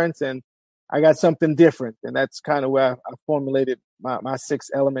grandparents, and I got something different. And that's kind of where I formulated my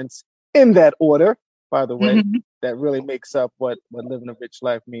 6 elements in that order, by the way, that really makes up what living a rich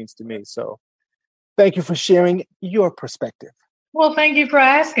life means to me. So thank you for sharing your perspective. Well, thank you for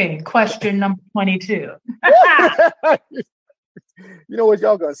asking. Question number 22. You know what?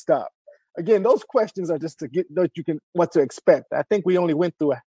 Y'all gonna stop. Again, those questions are just to get what to expect. I think we only went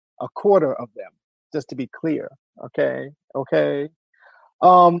through a quarter of them, just to be clear. Okay.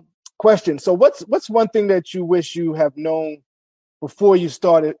 Question. So what's one thing that you wish you have known before you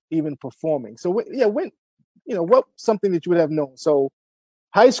started even performing? So what something that you would have known? So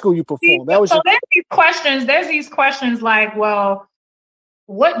high school you performed. There's these questions like, well,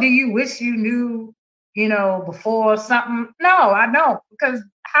 what do you wish you knew, before something? No, I don't, because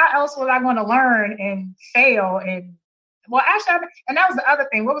how else was I going to learn and fail? And well, actually, and that was the other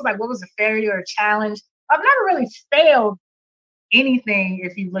thing. What was a failure or challenge? I've never really failed anything.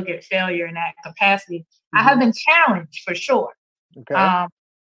 If you look at failure in that capacity, I have been challenged for sure. Okay.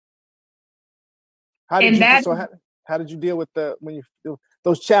 How did you deal with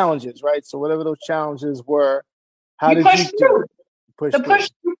those challenges, right? So whatever those challenges were, how did you do it? Push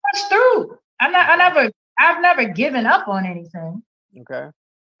through. I've never given up on anything. Okay.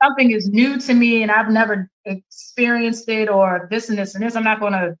 Something is new to me and I've never experienced it or this and this and this. I'm not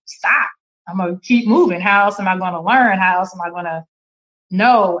going to stop. I'm going to keep moving. How else am I going to learn? How else am I going to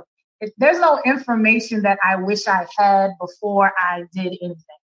know? There's no information that I wish I had before I did anything.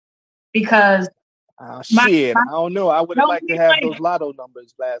 Because I don't know. I would have liked to have those lotto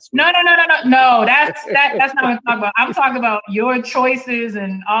numbers last week. No. That's not what I'm talking about. I'm talking about your choices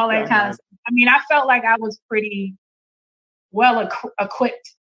and all that kind of stuff. I mean, I felt like I was pretty well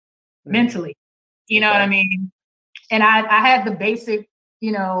equipped mentally. You know what I mean? And I had the basic,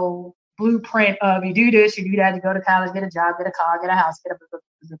 blueprint of you do this, you do that, you go to college, get a job, get a car, get a house, get a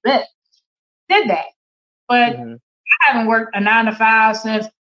bit. Did that. But I haven't worked a 9-to-5 since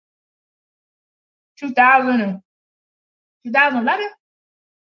 2011.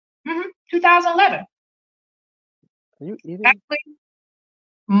 2011. Are you eating? Actually,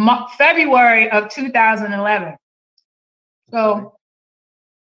 February of 2011. So.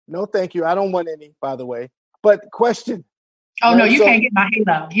 No, thank you. I don't want any, by the way. But question. Oh, no, you can't get my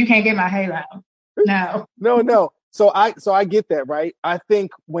halo. You can't get my halo. No. No. So I get that, right? I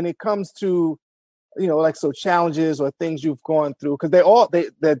think when it comes to, challenges or things you've gone through, because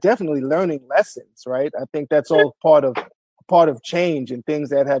they're definitely learning lessons, right? I think that's all part of change and things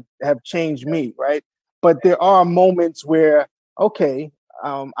that have changed me, right? But there are moments where, okay,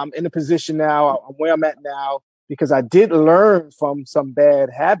 I'm in a position now, I'm where I'm at now, because I did learn from some bad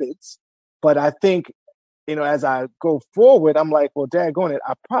habits. But I think, as I go forward, I'm like, well, daggone it,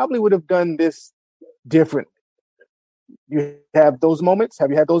 I probably would have done this differently. You have those moments?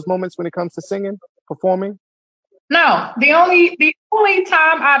 Have you had those moments when it comes to singing, performing? No, the only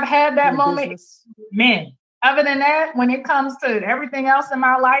time I've had that moment is men. Other than that, when it comes to everything else in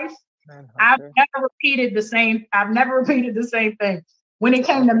my life, I've never repeated the same thing. When it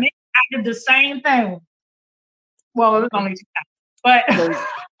came to men, I did the same thing. Well, it was only 2 times, but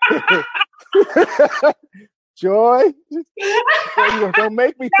Joy, don't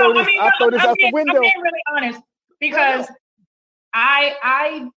make me throw this. I'll throw this out the window. I'm being really honest because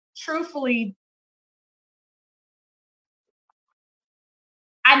I truthfully,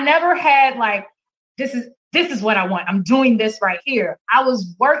 I never had like this is what I want. I'm doing this right here. I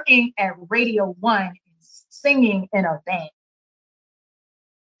was working at Radio 1 singing in a band.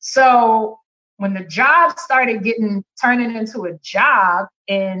 So when the job started turning into a job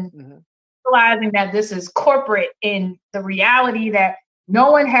and realizing that this is corporate and the reality that no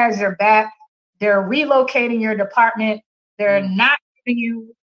one has your back, they're relocating your department. They're not giving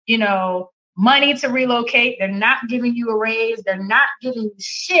you, money to relocate. They're not giving you a raise. They're not giving you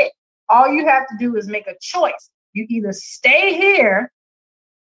shit. All you have to do is make a choice. You either stay here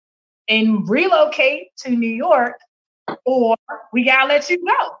and relocate to New York, or we gotta let you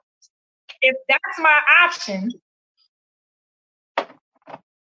go. If that's my option,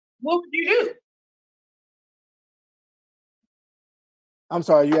 what would you do? I'm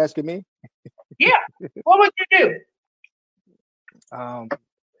sorry, you asking me? Yeah. What would you do?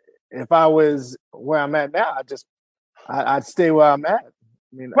 If I was where I'm at now, I'd stay where I'm at. I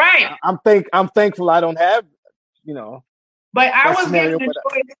mean, right. I'm thankful I don't have, But I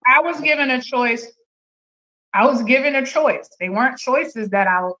was given a choice. I was given a choice. They weren't choices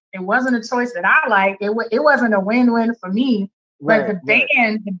it wasn't a choice that I liked. It wasn't a win-win for me. But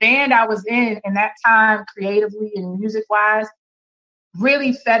the band I was in that time, creatively and music-wise,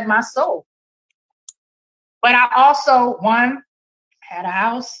 really fed my soul. But I also, had a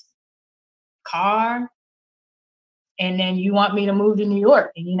house, car, and then you want me to move to New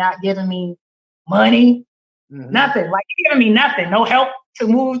York and you're not giving me money, nothing. Like, you're giving me nothing, no help to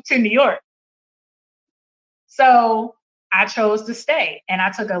move to New York. So I chose to stay, and I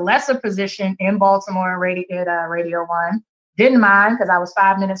took a lesser position in Baltimore at Radio 1. Didn't mind because I was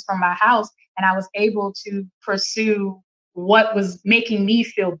 5 minutes from my house, and I was able to pursue what was making me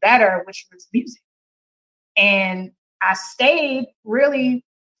feel better, which was music. And I stayed really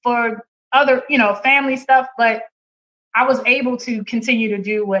for other, family stuff, but I was able to continue to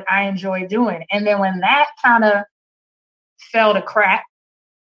do what I enjoy doing. And then when that kind of fell to crap,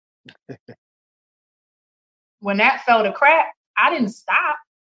 I didn't stop.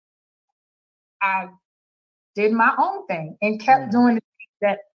 I did my own thing and kept doing the things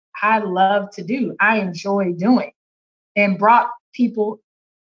that I love to do. I enjoy doing, and brought people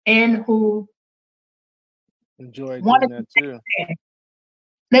in who enjoyed doing that too.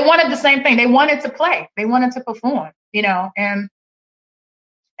 They wanted the same thing. They wanted to play. They wanted to perform, and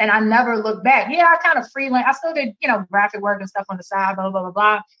I never looked back. Yeah, I kind of freelance. I still did, graphic work and stuff on the side, blah, blah, blah,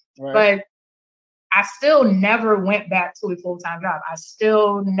 blah. Right. But I still never went back to a full-time job.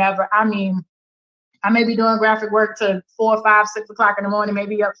 I may be doing graphic work to 4, 5, 6 o'clock in the morning,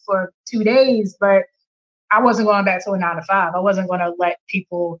 maybe up for 2 days, but I wasn't going back to a 9-to-5. I wasn't going to let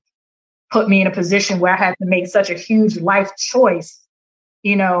people put me in a position where I had to make such a huge life choice,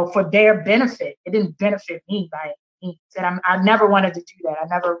 you know, for their benefit. It didn't benefit me by any means. And I never wanted to do that. I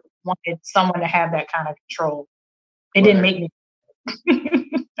never wanted someone to have that kind of control. It didn't make me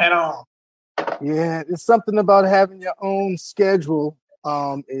at all. Yeah, it's something about having your own schedule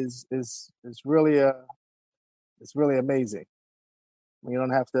is really it's really amazing. You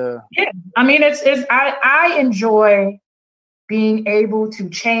don't have to. Yeah, I mean, I enjoy being able to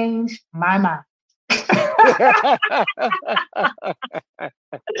change my mind.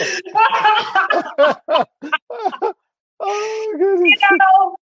 Oh goodness! You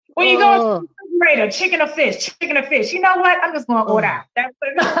know, when you go to the refrigerator, chicken or fish. You know what? I'm just going to order out.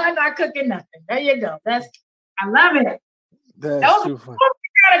 I'm not cooking nothing. There you go. I love it. That's too funny.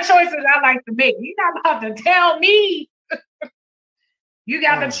 Kind of choices I like to make. You're not about to tell me. You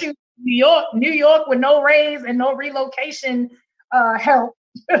got to choose New York with no raise and no relocation help.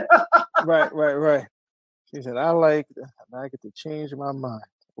 Right. She said, I get to change my mind.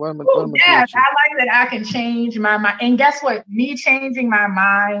 Yes, I like that I can change my mind. And guess what? Me changing my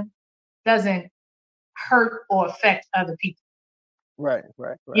mind doesn't hurt or affect other people. Right. You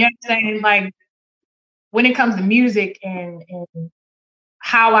know what I'm saying? Like, when it comes to music and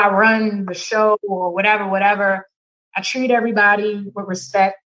how I run the show or whatever, I treat everybody with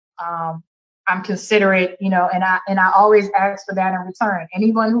respect. I'm considerate, you know, and I always ask for that in return.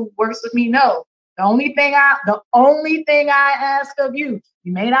 Anyone who works with me knows the only thing I ask of you,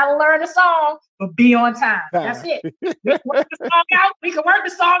 you may not learn the song, but be on time. That's it. We can work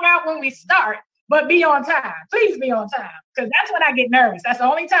the song out when we start, but be on time. Please be on time, because that's when I get nervous. That's the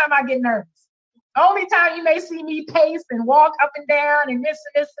only time I get nervous. The only time you may see me pace and walk up and down and this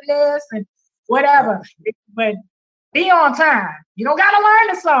and whatever. But be on time. You don't got to learn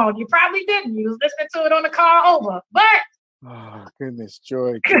the song. You probably didn't. You was listening to it on the car over. But oh goodness,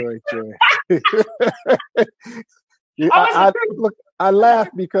 joy. I laugh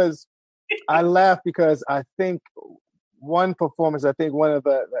because I think one of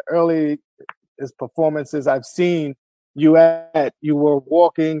the earliest performances I've seen you at, you were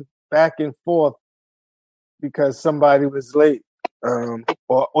walking back and forth because somebody was late, or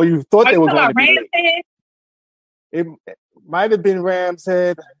you thought they were going to be late. It might have been Ram's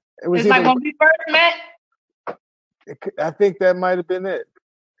Head. It was like when we first met. I think that might have been it.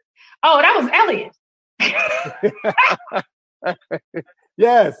 Oh, that was Elliot.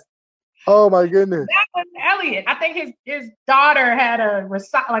 Yes. Oh my goodness. That was Elliot. I think his daughter had a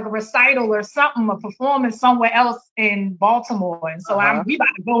recital or something, a performance somewhere else in Baltimore, and so we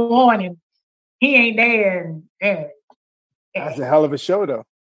about to go on, and he ain't there. And that's a hell of a show, though.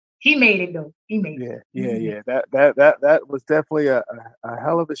 He made it though. Yeah. That was definitely a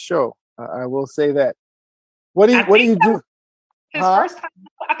hell of a show. I will say that. What do you do? His first time.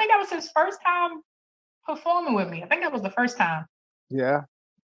 I think that was his first time performing with me. I think that was the first time. Yeah.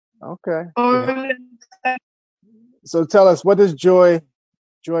 Okay. Yeah. So tell us, what does Joy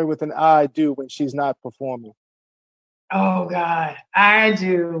with an I do when she's not performing? Oh God, I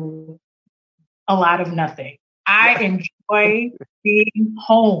do a lot of nothing. I enjoy being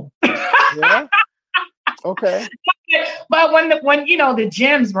home. Yeah. Okay. But when you know the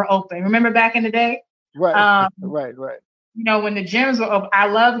gyms were open, remember back in the day? Right. Right. You know, when the gyms were open, I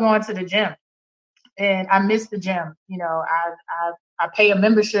love going to the gym, and I miss the gym. You know, I pay a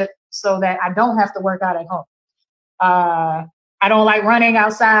membership so that I don't have to work out at home. I don't like running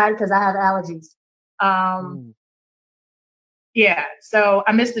outside because I have allergies. Yeah, so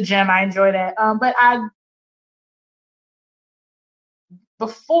I miss the gym. I enjoy that. But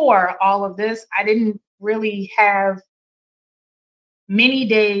before all of this, I didn't really have many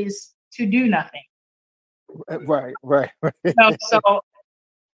days to do nothing. Right. So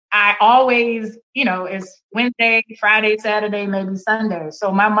I always, you know, it's Wednesday, Friday, Saturday, maybe Sunday.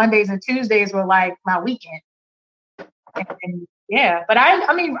 So my Mondays and Tuesdays were like my weekend. And yeah, but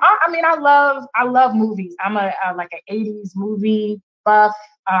I mean, I love movies. I'm a like an 80s movie buff,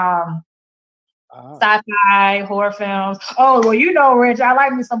 sci-fi, horror films. Oh, well, you know, Rich, I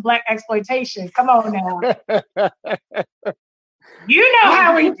like me some black exploitation. Come on now. You know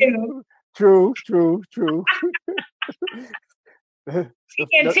how we do. True. T.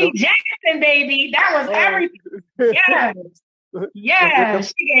 Jackson, baby. That was everything.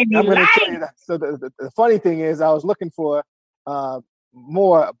 Yes. She gave me I'm gonna life. tell you that. So the funny thing is, I was looking for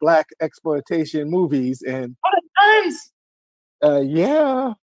more black exploitation movies, and tons.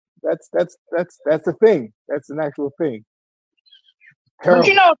 Yeah, that's a thing. That's an actual thing. Terrible. But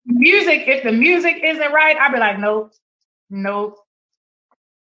you know, if the music isn't right, I'll be like, nope.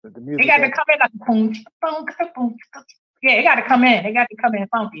 The music got to come in like boom, boom, boom. Yeah, it got to come in. It got to come in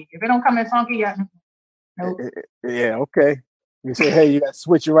funky. If it don't come in funky, nope. Yeah, okay. You say, hey, you got to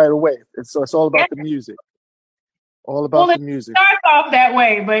switch it right away. It's all about the music. All about the music. It starts off that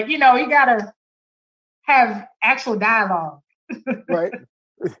way, but you got to have actual dialogue. Right.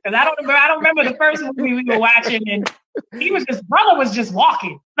 Because I don't remember the first movie we were watching, and brother was just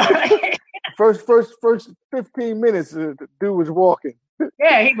walking. first 15 minutes, the dude was walking.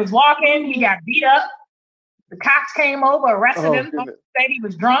 Yeah, he was walking. He got beat up. The cops came over, arrested him. Said he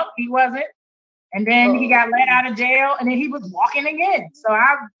was drunk. He wasn't. And then he got let out of jail, and then he was walking again. So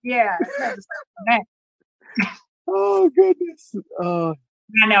Oh goodness.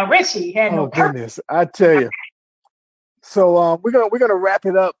 Now Richie had no purpose. Goodness, I tell you. So we're gonna wrap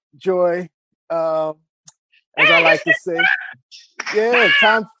it up, Joy. As I like to say, yeah,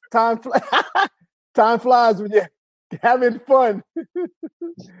 time flies when you're having fun.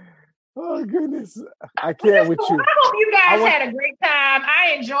 Oh goodness, I can't with you. I hope you guys had a great time.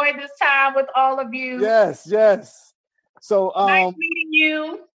 I enjoyed this time with all of you. Yes. So nice meeting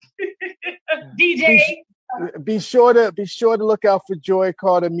you, DJ. Be sure to look out for Joy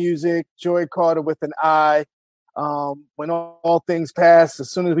Carter Music. Joy Carter with an I. When all things pass,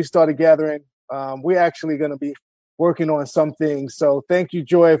 as soon as we started gathering, we're actually going to be working on some things. So thank you,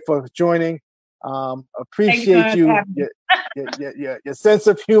 Joy, for joining. Appreciate you, your sense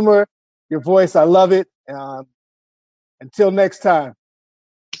of humor, your voice. I love it. Until next time.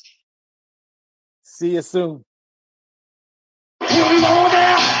 See you soon.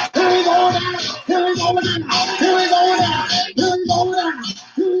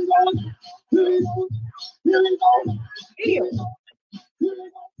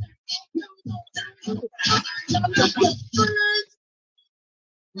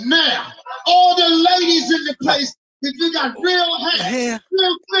 Now, all the ladies in the place, if you got real hair,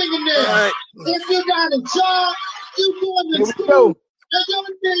 real fingernails, right. If you got a job, you doing the school, and you don't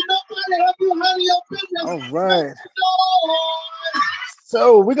need nobody to help you handle your business. All right.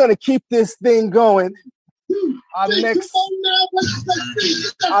 So we're gonna keep this thing going. Our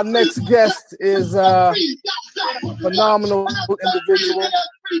next guest is a phenomenal individual,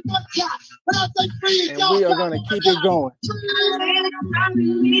 and we are going to keep it going.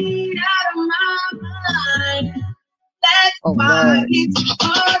 Oh, man.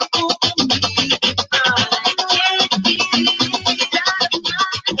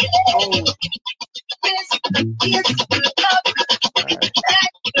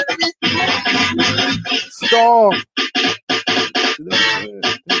 Storm.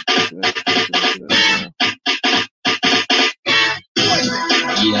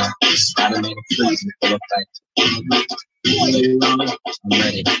 Yeah, Spider-Man freeze in full effect. I'm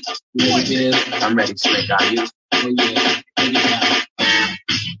ready. I'm ready, Slick. Are you? Oh yeah. Take it down.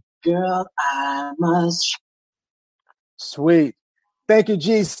 Girl, I must. Sweet. Thank you,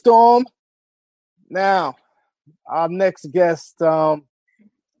 G Storm. Now, our next guest,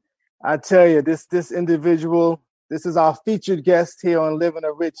 I tell you, this individual, this is our featured guest here on Living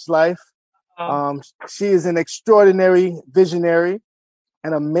a Rich Life. She is an extraordinary visionary,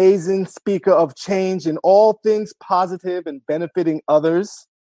 an amazing speaker of change in all things positive and benefiting others.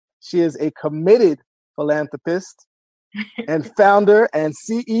 She is a committed philanthropist and founder and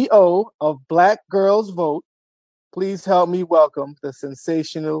CEO of Black Girls Vote. Please help me welcome the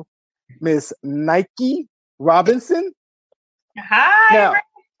sensational Miss Nike Robinson. Hi, now,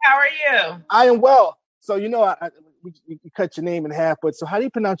 how are you? I am well. So, you cut your name in half, but so how do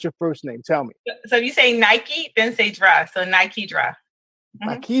you pronounce your first name? Tell me. So you say Nike, then say Dra. So Nike Dra.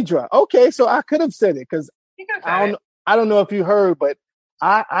 Nike Dra. Okay, so I could have said it because I don't know if you heard, but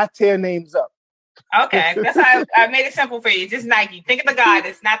I tear names up. Okay, that's how I made it simple for you. Just Nike. Think of the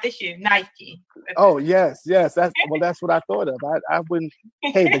goddess, not the shoe. Nike. Oh yes. That's what I thought of. I wouldn't.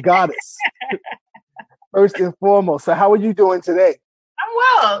 Hey, the goddess. First and foremost. So how are you doing today? I'm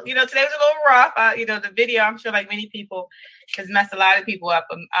well. Today was a little rough. The video, I'm sure like many people, has messed a lot of people up.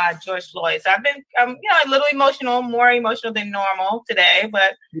 George Floyd. So I've been, a little emotional, more emotional than normal today,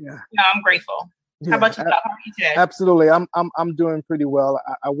 but I'm grateful. Yeah. How about yourself? How are you today? Absolutely. I'm doing pretty well.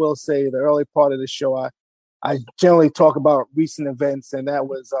 I will say the early part of the show, I generally talk about recent events, and that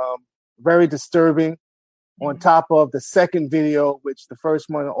was very disturbing. Mm-hmm. On top of the second video, which the first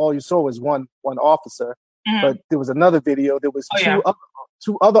one, all you saw was one officer, mm-hmm. but there was another video. There was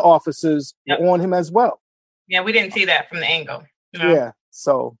two other officers on him as well. Yeah, we didn't see that from the angle. Yeah,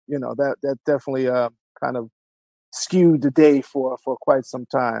 so that definitely kind of skewed the day for quite some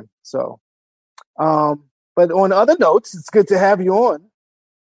time. So. But on other notes, it's good to have you on.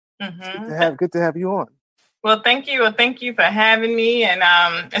 Mm-hmm. Good to have you on. Well, thank you. Well, thank you for having me. And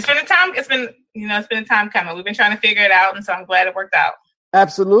it's been it's been a time coming. We've been trying to figure it out, and so I'm glad it worked out.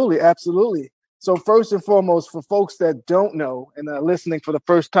 Absolutely, absolutely. So first and foremost, for folks that don't know and are listening for the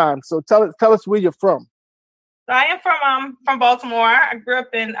first time, so tell us where you're from. So I am from Baltimore. I grew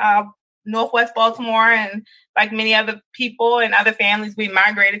up in Northwest Baltimore, and like many other people and other families, we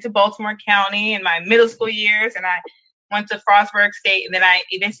migrated to Baltimore County in my middle school years, and I went to Frostburg State, and then I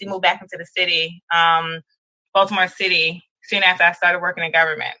eventually moved back into the city, Baltimore City, soon after I started working in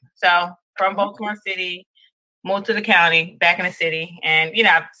government. So from Baltimore City, moved to the county, back in the city, and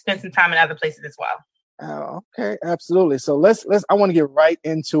I've spent some time in other places as well. Oh, okay, absolutely. So let's I want to get right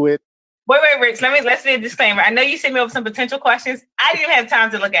into it. Wait, Rich. Let's do a disclaimer. I know you sent me over some potential questions. I didn't have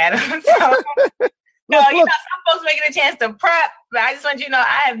time to look at them. So, some folks making a chance to prep, but I just want you to know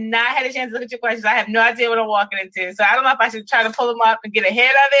I have not had a chance to look at your questions. I have no idea what I'm walking into. So I don't know if I should try to pull them up and get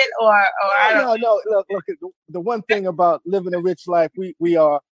ahead of it, or I don't. No. Look. The one thing about living a rich life, we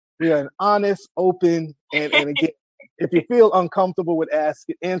are an honest, open, and again, if you feel uncomfortable with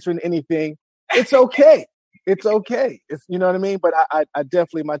answering anything, it's okay. It's okay. It's, you know what I mean? But I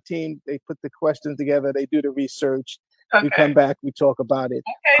definitely, my team, they put the questions together. They do the research. Okay. We come back. We talk about it.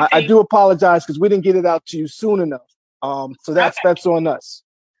 Okay, I do apologize because we didn't get it out to you soon enough. So that's on us.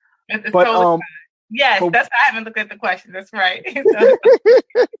 But yes, that's why I haven't looked at the question. That's right.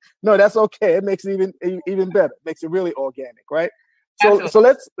 No, that's okay. It makes it even better. It makes it really organic, right? So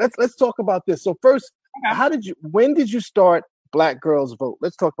let's talk about this. So first, when did you start Black Girls Vote?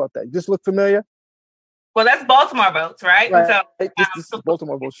 Let's talk about that. You just look familiar? Well, that's Baltimore Votes, right? So this is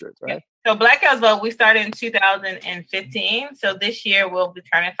Baltimore Vote shirts, right? So Black Girls Vote, we started in 2015. So this year we'll be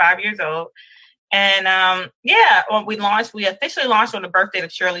turning 5 years old. And when we officially launched on the birthday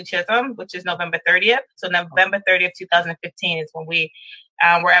of Shirley Chisholm, which is November 30th. So November 30th, 2015 is when we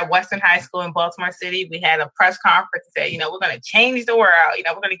were at Western High School in Baltimore City. We had a press conference and said, we're going to change the world.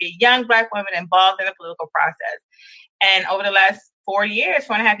 We're going to get young Black women involved in the political process. And over the last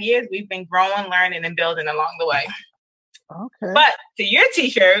 4.5 years, we've been growing, learning, and building along the way. Okay. But to your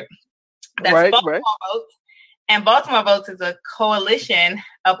T-shirt, that's Baltimore Votes. And Baltimore Votes is a coalition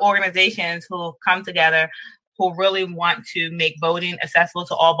of organizations who come together who really want to make voting accessible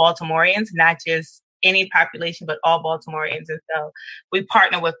to all Baltimoreans, not just any population, but all Baltimoreans. And so we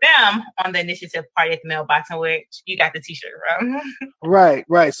partner with them on the initiative Party at the Mailbox, in which you got the T-shirt from.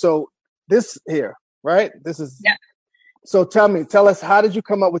 Right. So this here, right? This is... Yeah. So tell us, how did you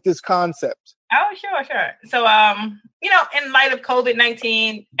come up with this concept? Oh, sure. So, in light of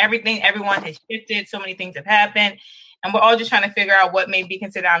COVID-19, everyone has shifted. So many things have happened. And we're all just trying to figure out what may be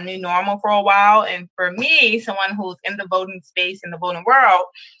considered our new normal for a while. And for me, someone who's in the voting space, in the voting world,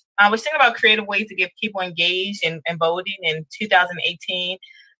 I was thinking about creative ways to get people engaged in voting. In 2018,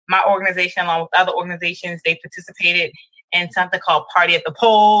 my organization, along with other organizations, they participated in something called Party at the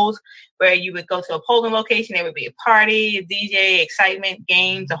Polls, where you would go to a polling location. There would be a party, a DJ, excitement,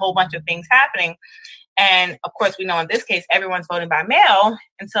 games, a whole bunch of things happening. And of course, we know in this case, everyone's voting by mail.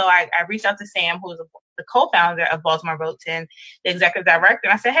 And so I reached out to Sam, who's the co-founder of Baltimore Votes and the executive director.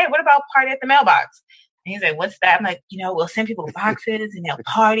 And I said, hey, what about Party at the Mailbox? And he's like, what's that? I'm like, we'll send people boxes and they'll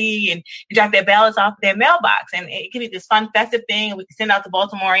party and drop their ballots off their mailbox. And it can be this fun, festive thing. And we can send out to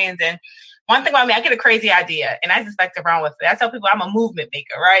Baltimoreans. And one thing about me, I get a crazy idea and I just like to run with it. I tell people I'm a movement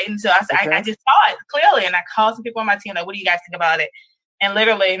maker, right? And so I said, I just saw it clearly. And I called some people on my team, like, what do you guys think about it? And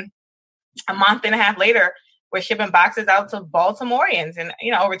literally a month and a half later, we're shipping boxes out to Baltimoreans. And,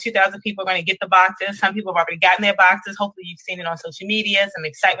 over 2,000 people are going to get the boxes. Some people have already gotten their boxes. Hopefully you've seen it on social media, some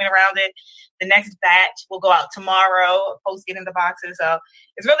excitement around it. The next batch will go out tomorrow, post getting the boxes. So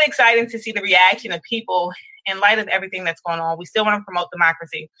it's really exciting to see the reaction of people in light of everything that's going on. We still want to promote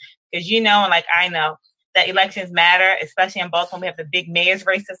democracy because and like I know that elections matter, especially in Baltimore. We have the big mayor's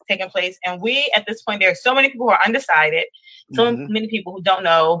race that's taking place. And we, at this point, there are so many people who are undecided, so many people who don't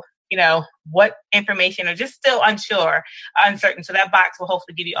know, what information or just still uncertain. So that box will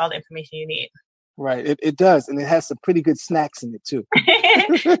hopefully give you all the information you need. Right. It does. And it has some pretty good snacks in it too.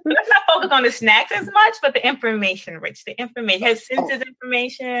 Let's not focus on the snacks as much, but the information, Rich. The information has census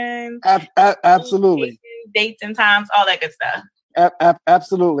information. Absolutely. Dates and times, all that good stuff.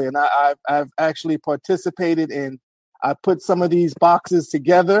 Absolutely. And I've actually participated in, I put some of these boxes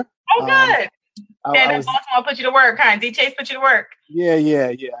together. Oh, good. Baltimore put you to work, huh? D. Chase put you to work. Yeah.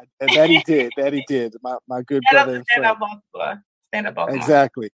 That he did. My good brother and friend. Stand up, Baltimore.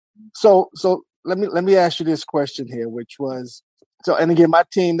 Exactly. So let me ask you this question here, which was, and again, my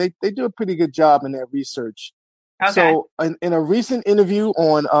team, they do a pretty good job in their research. Okay. So in a recent interview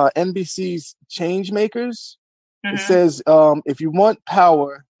on NBC's Changemakers, it says, if you want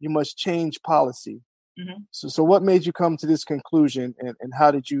power, you must change policy. So what made you come to this conclusion, and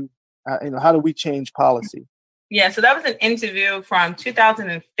how did you How do we change policy? Yeah, so that was an interview from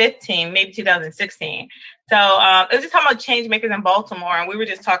 2015, maybe 2016. So it was just talking about change makers in Baltimore, and we were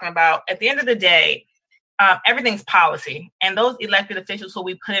just talking about, at the end of the day, everything's policy, and those elected officials who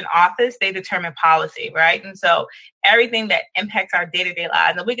we put in office, they determine policy, right? And so everything that impacts our day-to-day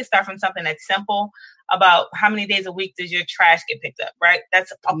lives, and we can start from something that's simple about how many days a week does your trash get picked up, right?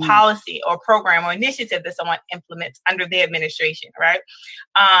 That's a policy or program or initiative that someone implements under their administration, right?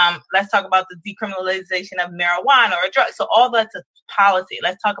 Let's talk about the decriminalization of marijuana or drugs. So all that's a policy.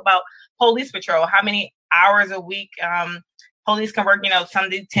 Let's talk about police patrol. How many hours a week police can work, some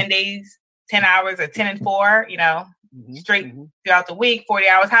do 10 days, 10 hours or 10 and 4, straight throughout the week, 40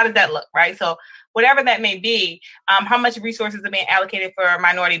 hours. How does that look, right? So whatever that may be, how much resources are being allocated for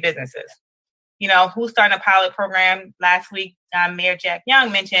minority businesses? Who's starting a pilot program last week? Mayor Jack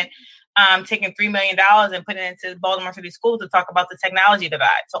Young mentioned taking $3 million and putting it into Baltimore City Schools to talk about the technology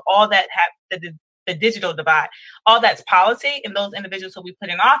divide. So all that, the digital divide, all that's policy, and those individuals who we put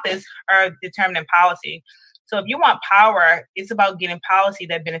in office are determining policy. So if you want power, it's about getting policy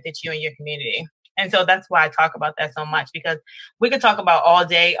that benefits you and your community. And so that's why I talk about that so much, because we could talk about all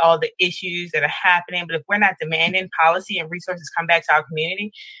day, all the issues that are happening, but if we're not demanding policy and resources come back to our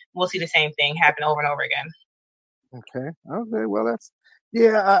community, we'll see the same thing happen over and over again. Okay. Well,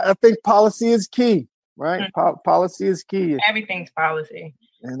 I think policy is key, right? Policy is key. Everything's policy.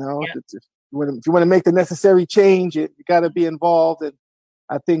 If you want to make the necessary change, you got to be involved. And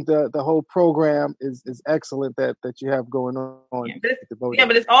I think the whole program is excellent that you have going on.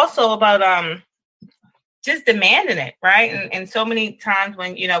 But it's also about just demanding it, right? And so many times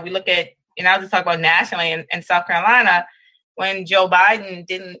when, we look at, and I'll just talk about nationally in South Carolina, when Joe Biden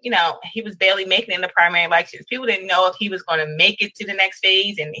didn't, he was barely making it in the primary elections. People didn't know if he was going to make it to the next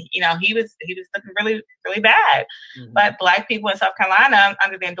phase. And, he was looking really, really bad. Mm-hmm. But Black people in South Carolina,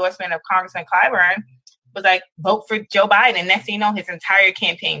 under the endorsement of Congressman Clyburn, was like, vote for Joe Biden. And next thing you know, his entire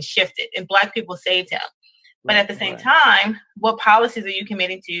campaign shifted and Black people saved him. But at the same time, what policies are you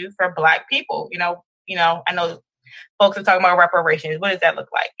committing to for Black people? I know folks are talking about reparations. What does that look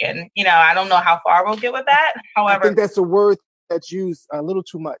like? And, I don't know how far we'll get with that. However, I think that's a word that's used a little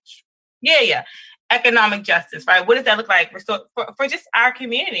too much. Yeah. Economic justice, right? What does that look like for just our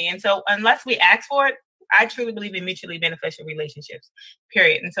community? And so unless we ask for it, I truly believe in mutually beneficial relationships,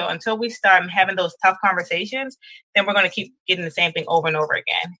 period. And so until we start having those tough conversations, then we're going to keep getting the same thing over and over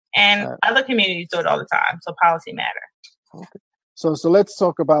again. And other communities do it all the time. So policy matter. Okay. So let's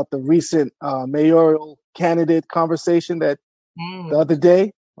talk about the recent mayoral candidate conversation that the other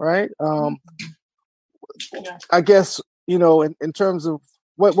day, right? I guess, in terms of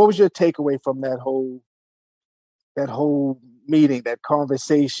what was your takeaway from that whole meeting, that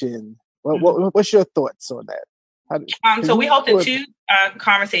conversation? What's your thoughts on that? So we hosted two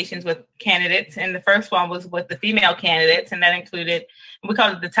conversations with candidates, and the first one was with the female candidates, and that included, we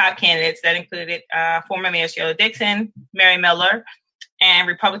called it the top candidates. That included former Mayor Sheila Dixon, Mary Miller, and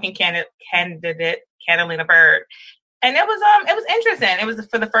Republican candidate Catalina Byrd. And it was interesting. It was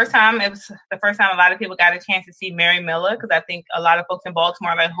the first time a lot of people got a chance to see Mary Miller, because I think a lot of folks in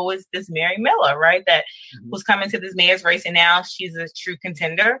Baltimore are like, who is this Mary Miller, right? That was coming to this mayor's race, and now she's a true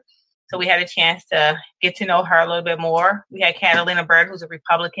contender. So we had a chance to get to know her a little bit more. We had Catalina Byrd, who's a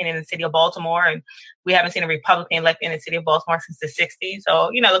Republican in the city of Baltimore, and we haven't seen a Republican elected in the city of Baltimore since the 60s.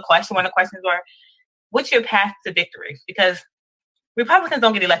 So, one of the questions were, what's your path to victory? Because Republicans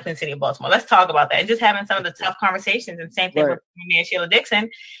don't get elected in the city of Baltimore. Let's talk about that. And just having some of the tough conversations, and same thing with Mayor Sheila Dixon.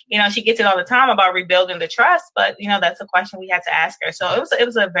 She gets it all the time about rebuilding the trust, but that's a question we had to ask her. So it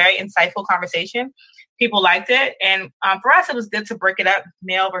was a very insightful conversation. People liked it. And for us, it was good to break it up,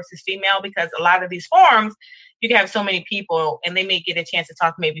 male versus female, because a lot of these forums, you can have so many people and they may get a chance to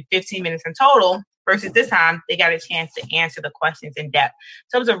talk maybe 15 minutes in total, versus this time they got a chance to answer the questions in depth.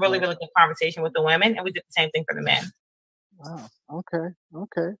 So it was a really, really good conversation with the women, and we did the same thing for the men. Wow.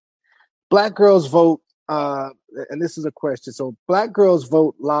 Okay. Black Girls Vote, and this is a question. So Black Girls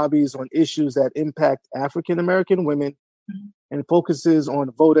Vote lobbies on issues that impact African-American women and focuses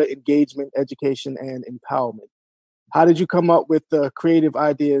on voter engagement, education, and empowerment. How did you come up with the creative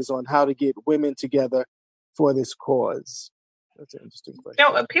ideas on how to get women together for this cause? That's an interesting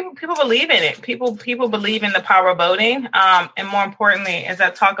question. People believe in it. People believe in the power of voting. And more importantly, as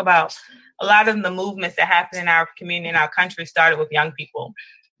I talk about, a lot of the movements that happen in our community, in our country, started with young people.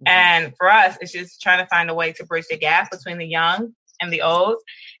 And for us, it's just trying to find a way to bridge the gap between the young and the old.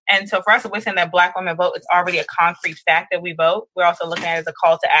 And so for us, we're saying that Black women vote. It's already a concrete fact that we vote. We're also looking at it as a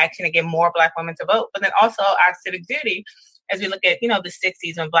call to action to get more Black women to vote, but then also our civic duty as we look at, the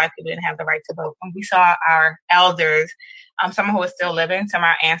 60s when Black people didn't have the right to vote. When we saw our elders, some who are still living, some of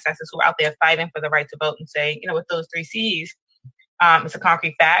our ancestors who were out there fighting for the right to vote and say, with those 3 C's, it's a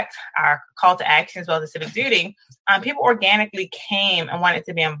concrete fact, our call to action as well as civic duty, people organically came and wanted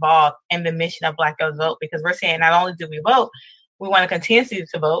to be involved in the mission of Black Girls Vote, because we're saying not only do we vote, we want to continue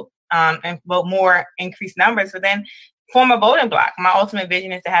to vote and vote more increased numbers, but then form a voting block. My ultimate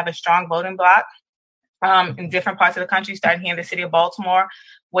vision is to have a strong voting block in different parts of the country, starting here in the city of Baltimore,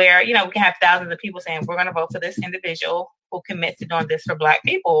 where, we can have thousands of people saying, we're going to vote for this individual who commits to doing this for Black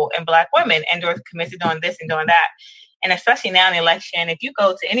people and Black women, and or commits to doing this and doing that. And especially now in the election, if you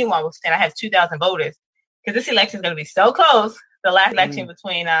go to anyone who's saying I have 2,000 voters, because this election is going to be so close. The last election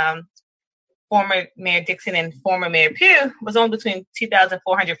between former Mayor Dixon and former Mayor Pugh was only between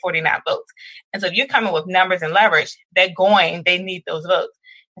 2,449 votes. And so if you're coming with numbers and leverage, they need those votes.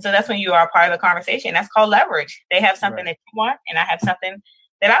 And so that's when you are a part of the conversation. That's called leverage. They have something that you want, and I have something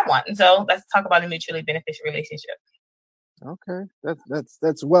that I want. And so let's talk about a mutually beneficial relationship. Okay,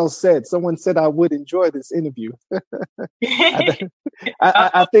 that's well said. Someone said I would enjoy this interview.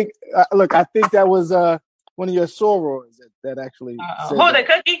 I think. Look, I think that was one of your sorors that actually. Hold it,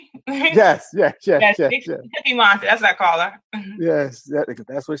 Cookie. Yes. Cookie Monster. That's what I call her. Yes,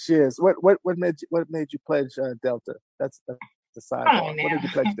 that's what she is. What made you pledge Delta? That's the side. What did you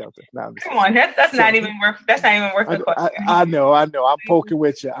pledge Delta? No, come on, that's not even worth. That's not even worth the question. I know. I'm poking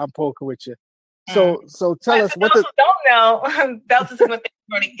with you. So tell us what the don't know. Delta's what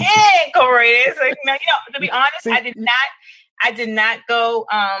they already incorporated. So to be honest, I did not go.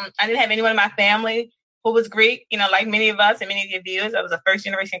 I didn't have anyone in my family who was Greek. Like many of us and many of your viewers, I was a first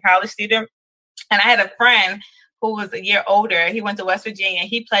generation college student, and I had a friend who was a year older. He went to West Virginia.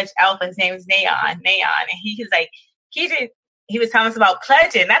 He pledged Alpha. His name is Nayon, and he was like he was telling us about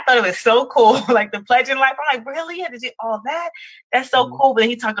pledging. I thought it was so cool, like the pledging life. I'm like, really? You had to do all that? That's so cool. But then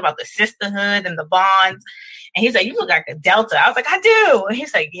he talked about the sisterhood and the bonds. And he's like, you look like a Delta. I was like, I do. And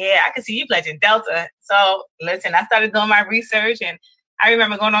he's like, yeah, I can see you pledging Delta. So listen, I started doing my research, and I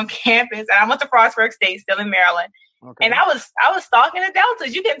remember going on campus, and I went to Frostburg State, still in Maryland. Okay. And I was stalking the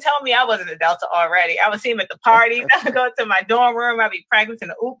Deltas. You can tell me I wasn't a Delta already. I would see them at the parties. I would go to my dorm room. I'd be practicing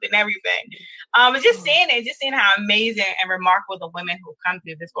the oop and everything. But just seeing how amazing and remarkable the women who come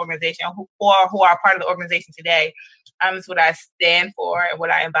through this organization, who are part of the organization today, is what I stand for and what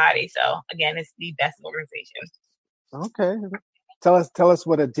I embody. So again, it's the best organization. Okay, tell us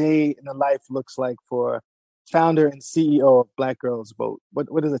what a day in the life looks like for founder and CEO of Black Girls Vote.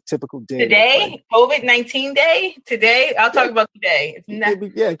 What is a typical day? Today, COVID-19 day. Today, I'll talk about today.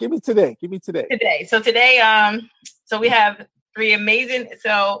 Give me today. Today. So today, so we have 3 amazing.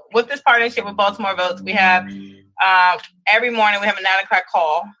 So with this partnership with Baltimore Votes, we have every morning we have a 9:00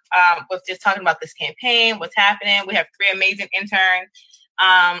 call with just talking about this campaign, what's happening. We have 3 amazing interns.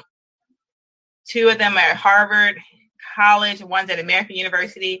 2 of them are at Harvard College, one's at American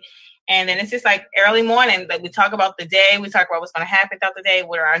University. And then it's just like early morning, like we talk about the day, we talk about what's going to happen throughout the day,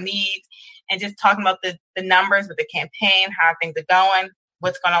 what are our needs, and just talking about the numbers with the campaign, how things are going,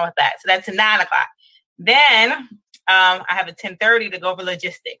 what's going on with that. So that's at 9:00. Then I have a 10:30 to go over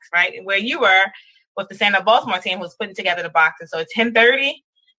logistics, right? Where you were with the Stand Up Baltimore team who's putting together the boxes. So at 10:30,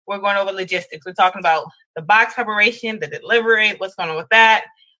 we're going over logistics. We're talking about the box preparation, the delivery, what's going on with that.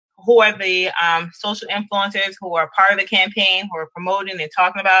 Who are the social influencers who are part of the campaign, who are promoting and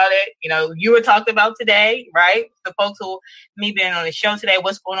talking about it? You were talking about today, right? The folks who, me being on the show today,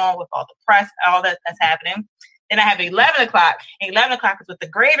 what's going on with all the press, all that's happening. Then I have 11 o'clock. 11 o'clock is with the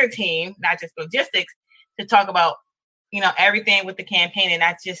greater team, not just logistics, to talk about, everything with the campaign, and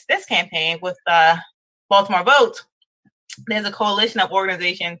not just this campaign with Baltimore Votes. There's a coalition of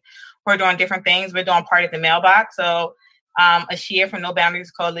organizations who are doing different things. We're doing Party at the Mailbox. So Ashia from No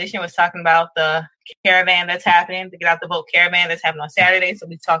Boundaries Coalition was talking about the caravan that's happening, the Get Out the Vote caravan that's happening on Saturday. So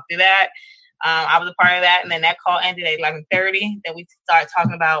we talked through that. I was a part of that. And then that call ended at 11:30. Then we started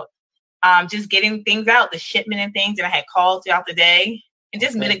talking about just getting things out, the shipment and things. And I had calls throughout the day and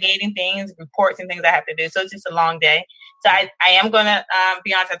just mitigating things, reports and things I have to do. So it's just a long day. So I am going to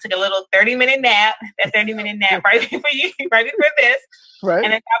be honest, I took a little 30-minute nap, that 30-minute nap right for you, right for this. Right.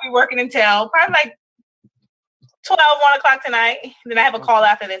 And then I'll be working until probably like 1 o'clock tonight. Then I have a call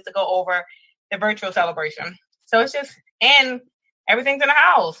after this to go over the virtual celebration. So it's just, and everything's in the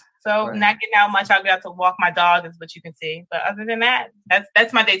house. So not getting out much. I'll get out to walk my dog is what you can see. But other than that,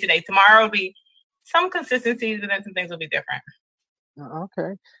 that's my day today. Tomorrow will be some consistencies, but then some things will be different.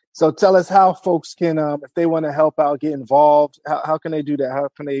 Okay. So tell us how folks can, if they want to help out, get involved, how can they do that? How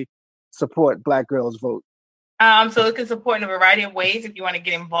can they support Black Girls Vote? So it can support in a variety of ways if you want to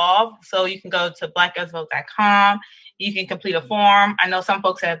get involved. So you can go to blackgirlsvote.com. You can complete a form. I know some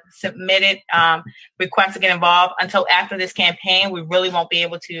folks have submitted requests to get involved. Until after this campaign, we really won't be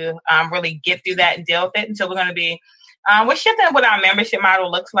able to really get through that and deal with it. And so we're going to be, we're shifting what our membership model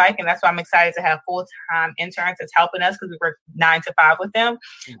looks like. And that's why I'm excited to have full-time interns that's helping us, because we work 9 to 5 with them.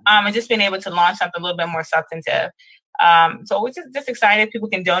 And just being able to launch something a little bit more substantive. So we're just excited. People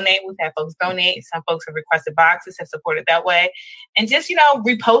can donate. We've had folks donate. Some folks have requested boxes, have supported that way. And just,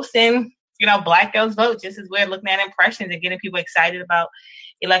 reposting, Black Girls Vote, just as we're looking at impressions and getting people excited about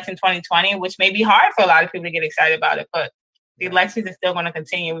election 2020, which may be hard for a lot of people to get excited about it, but the elections are still going to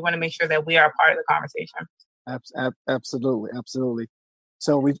continue. We want to make sure that we are a part of the conversation. Absolutely.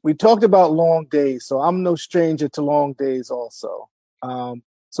 So we talked about long days. So I'm no stranger to long days also.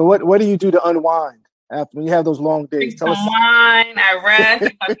 So what do you do to unwind after when you have those long days? Tell us. Wine, I rest,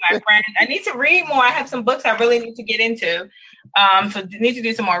 I talk to my friends. I need to read more. I have some books I really need to get into. So need to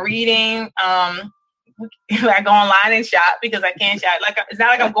do some more reading. I go online and shop because I can't shop. It's not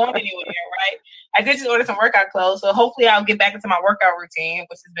like I'm going anywhere, right? I did just order some workout clothes, so hopefully I'll get back into my workout routine,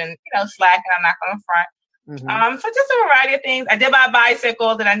 which has been, slack, and I'm not going to front. So just a variety of things. I did buy a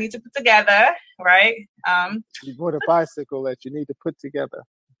bicycle that I need to put together, right? You bought a bicycle that you need to put together.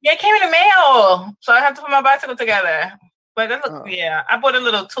 Yeah, it came in the mail, so I have to put my bicycle together. But I bought a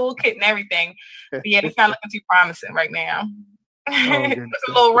little toolkit and everything. But yeah, it's not looking too promising right now. It's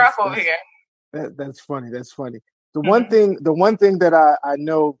a little rough over here. That's funny. The one thing that I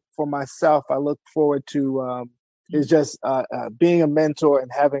know for myself, I look forward to is just being a mentor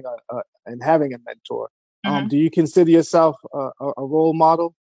and having a mentor. Do you consider yourself a role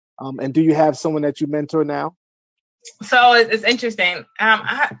model? And do you have someone that you mentor now? So it's interesting.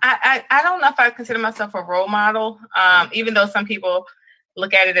 I don't know if I consider myself a role model, even though some people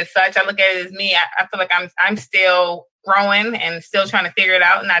look at it as such. I look at it as me. I feel like I'm still growing and still trying to figure it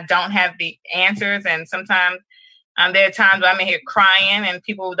out, and I don't have the answers. And sometimes there are times where I'm in here crying and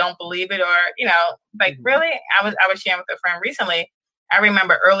people don't believe it, or really. I was sharing with a friend recently. I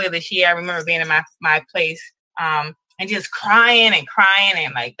remember earlier this year. I remember being in my place. And just crying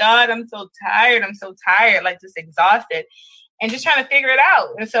and like, God, I'm so tired, like just exhausted and just trying to figure it out.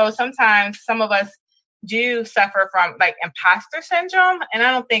 And so sometimes some of us do suffer from like imposter syndrome. And I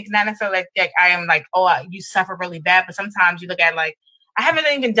don't think not necessarily like I am like, oh, you suffer really bad. But sometimes you look at like, I haven't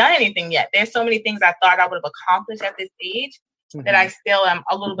even done anything yet. There's so many things I thought I would have accomplished at this age that I still am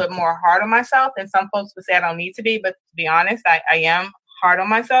a little bit more hard on myself. And some folks would say I don't need to be, but to be honest, I am hard on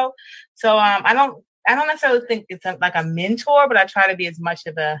myself. So I don't necessarily think it's like a mentor, but I try to be as much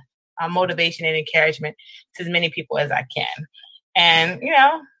of a motivation and encouragement to as many people as I can. And,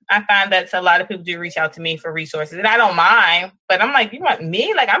 I find that a lot of people do reach out to me for resources, and I don't mind, but I'm like, you want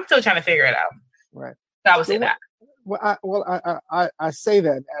me? Like, I'm still trying to figure it out. Right. So I would say that. I say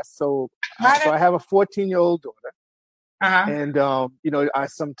that. So I have a 14-year-old daughter. And, I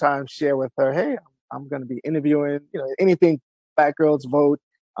sometimes share with her, hey, I'm going to be interviewing, anything Black Girls Vote.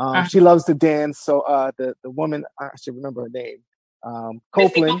 She loves to dance. So the woman, I should remember her name,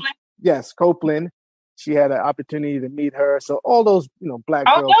 Copeland. Yes, Copeland. She had an opportunity to meet her. So all those, Black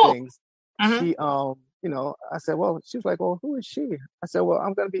girl things. She, I said, well, she was like, well, who is she? I said, well,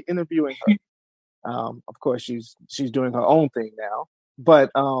 I'm going to be interviewing her. Of course, she's doing her own thing now. But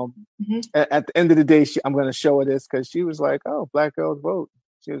at the end of the day, I'm going to show her this because she was like, oh, Black Girls Vote.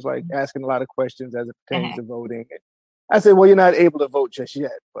 She was like asking a lot of questions as it pertains to voting. And I said, well, you're not able to vote just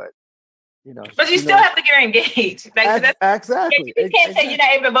yet, but but you still have to get her engaged. Like, exactly. You can't say you're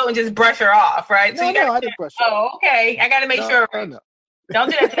not able to vote and just brush her off, right? So I didn't brush her off. Okay. I got to make sure. No. Don't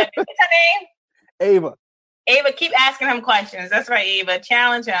do that. What's her name? Ava, keep asking him questions. That's right, Ava.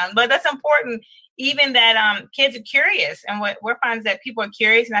 Challenge him. But that's important. Even that kids are curious, and what we're finding is that people are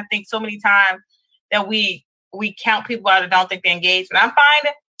curious. And I think so many times that we count people out that don't think they're engaged. But I'm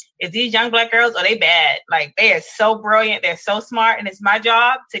finding is these young Black girls, are they bad? Like, they are so brilliant. They're so smart. And it's my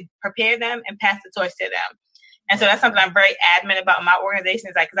job to prepare them and pass the torch to them. And so that's something I'm very adamant about my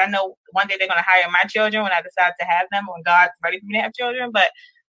organization. Is like, because I know one day they're going to hire my children when I decide to have them, when God's ready for me to have children. But,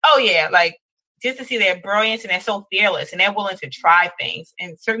 like, just to see their brilliance, and they're so fearless and they're willing to try things,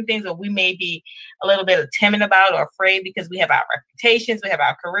 and certain things that we may be a little bit timid about or afraid because we have our reputations, we have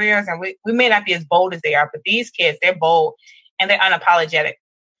our careers, and we may not be as bold as they are. But these kids, they're bold and they're unapologetic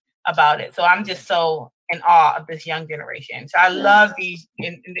about it. So I'm just so in awe of this young generation. So I love these,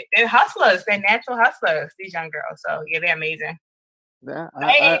 and they're hustlers. They're natural hustlers, these young girls. So yeah, they're amazing. Yeah,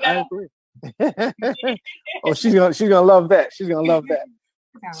 I agree. Oh, she's gonna love that. She's gonna love that.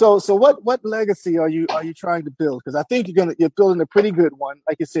 So what legacy are you trying to build? Because I think you're building a pretty good one.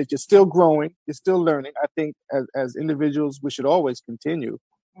 Like you said, you're still growing, you're still learning. I think as individuals, we should always continue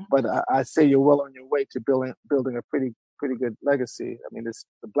but I say you're well on your way to building a pretty good legacy. I mean, the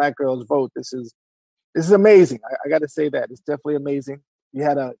Black Girls Vote. This is amazing. I got to say that it's definitely amazing. You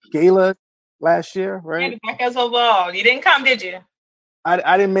had a gala last year, right? Yeah, Black Girls Vote Ball. You didn't come, did you?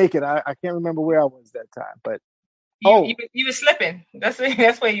 I didn't make it. I can't remember where I was that time, but you were slipping. That's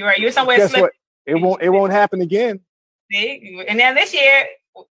where you were. You were somewhere guess slipping. What? It won't happen again. See, and then this year,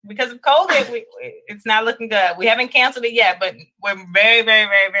 because of COVID, it's not looking good. We haven't canceled it yet, but we're very, very,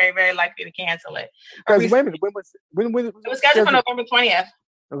 very, very, very likely to cancel it. Because wait a minute, when it was scheduled for November 20th.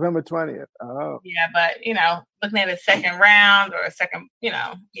 November 20th. Oh. Yeah, but looking at a second round or a second,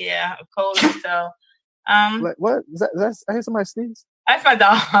 of COVID. So, what is that? I hear somebody sneeze. That's my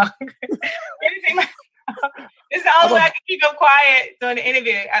dog. It's the only way I can keep him quiet during the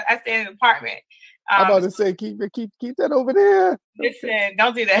interview. I stay in an apartment. I'm about to say, keep that over there. Listen,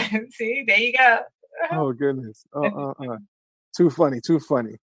 don't do that. See, there you go. Oh goodness. Too funny.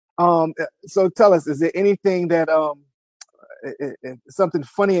 So tell us, is there anything that something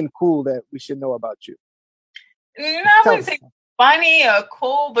funny and cool that we should know about you? I wouldn't say funny or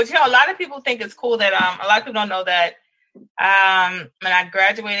cool, but a lot of people think it's cool that a lot of people don't know that when I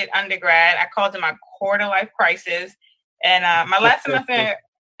graduated undergrad, I called it my quarter life crisis. And my last semester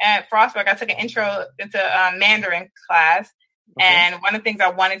at Frostburg, I took an intro into Mandarin class. Okay. And one of the things I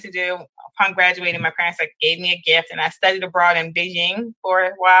wanted to do upon graduating, my parents gave me a gift, and I studied abroad in Beijing for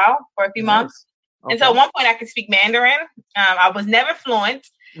a few months. Okay. And so at one point I could speak Mandarin. I was never fluent,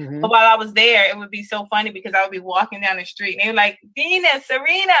 but while I was there, it would be so funny because I would be walking down the street and they were like, Dina,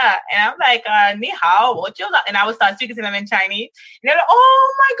 Serena. And I'm like, ni hao, and I would start speaking to them in Chinese. And they're like,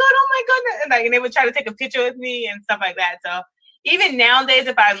 oh my God. And they would try to take a picture with me and stuff like that. So even nowadays,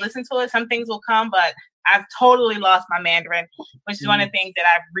 if I listen to it, some things will come, but I've totally lost my Mandarin, which is one of the things that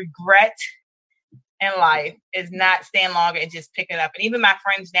I regret in life, is not staying longer and just picking it up. And even my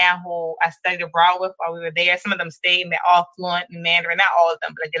friends now who I studied abroad with while we were there, some of them stayed and they're all fluent in Mandarin. Not all of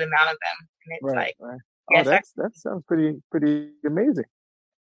them, but a good amount of them. And it's right. Yes, that sounds pretty amazing.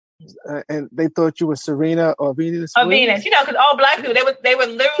 And they thought you were Serena or Venus. Or Venus, because all Black people, they would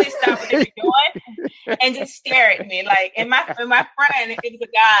literally stop what they were doing and just stare at me. And my friend, it was a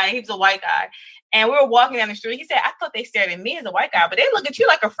guy, he was a white guy, and we were walking down the street. He said, I thought they stared at me as a white guy, but they look at you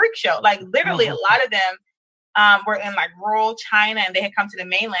like a freak show. Literally, a lot of them were in rural China, and they had come to the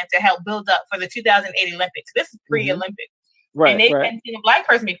mainland to help build up for the 2008 Olympics. This is pre-Olympics. Right, and they hadn't seen a Black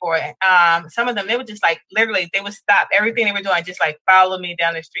person before. Some of them, they would just literally, they would stop everything they were doing, just follow me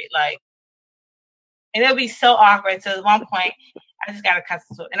down the street, and it would be so awkward. So at one point, I just got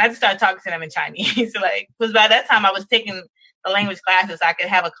accustomed to it, and I just started talking to them in Chinese. Because by that time, I was taking the language classes. So I could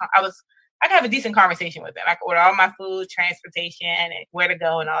have a decent conversation with them. I could order all my food, transportation, and where to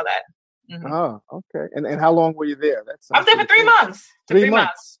go, and all that. Mm-hmm. Oh, okay. And how long were you there? I was there for 3 months. 3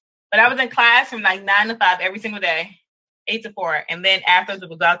 months. But I was in class from 9 to 5 every single day. 8 to 4, and then afterwards we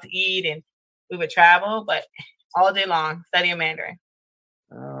would go out to eat and we would travel, but all day long studying Mandarin.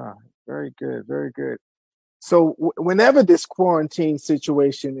 Ah, very good, very good. So whenever this quarantine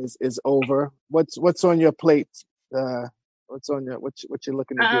situation is over, what's on your plate? What's on your what you're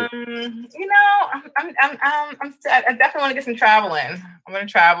looking to do? I definitely want to get some travel in. I'm going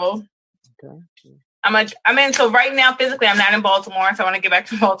to travel. Okay. So right now physically I'm not in Baltimore, so I want to get back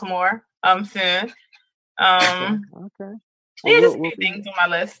to Baltimore soon. Okay. Yeah, just a few things on my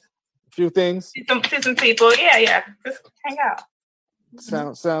list. A few things. See some people. Yeah. Just hang out.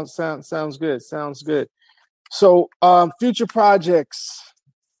 Sounds good. Sounds good. So, future projects.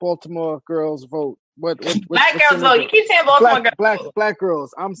 Baltimore Girls Vote. What Black Girls Vote. You keep saying Baltimore Girls. Black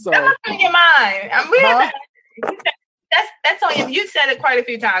Girls. I'm sorry. That's on your mind. That's on you. You said it quite a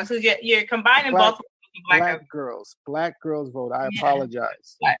few times. So you're combining Baltimore and Black Girls. Black Girls Vote. I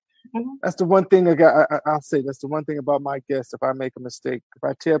apologize. That's the one thing I'll say. That's the one thing about my guests. If I make a mistake, if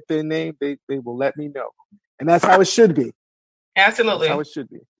I tear up their name, they will let me know, and that's how it should be. Absolutely, that's how it should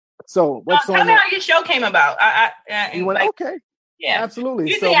be. So, tell me how your show came about. Okay. Yeah, absolutely.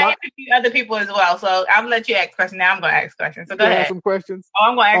 Usually I interview other people as well, so I'll let you ask questions. Now I'm going to ask questions. So go ahead. Have some questions. Oh,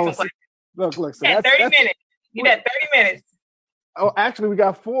 I'm going to ask some questions. Look. So that's 30 minutes. You got 30 minutes. Oh, actually, we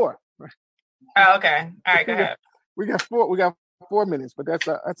got 4. Oh, okay. All right, go ahead. We got 4. We got 4 minutes, but that's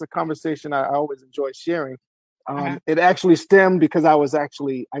a conversation I always enjoy sharing. It actually stemmed because I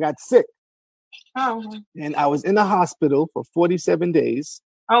got sick. Oh. And I was in the hospital for 47 days.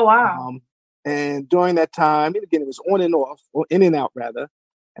 Oh, wow. And during that time, again, it was on and off, or in and out rather.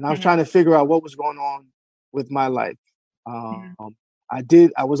 And I was trying to figure out what was going on with my life. I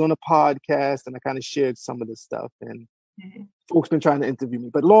was on a podcast and I kind of shared some of the stuff, and folks been trying to interview me.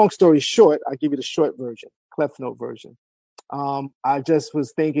 But long story short, I'll give you the short version, Cliff Note version. I just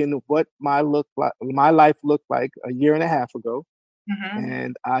was thinking what my life looked like a year and a half ago.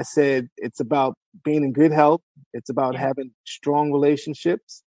 And I said, it's about being in good health. It's about having strong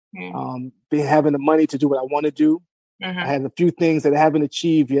relationships, having the money to do what I want to do. I have a few things that I haven't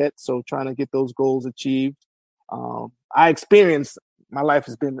achieved yet, so trying to get those goals achieved. I experienced, my life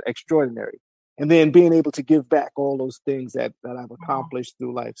has been extraordinary. And then being able to give back all those things that I've accomplished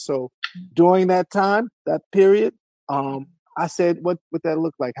through life. So during that time, that period, I said, what would that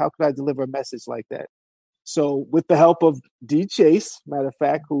look like? How could I deliver a message like that? So with the help of D. Chase, matter of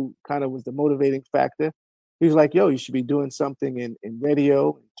fact, who kind of was the motivating factor, he was like, yo, you should be doing something in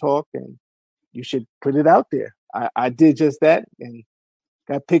radio and talk, and you should put it out there. I did just that and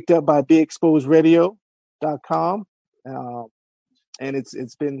got picked up by BigExposedRadio.com. And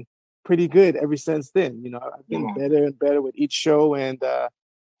it's been pretty good ever since then. You know, I've been better and better with each show, and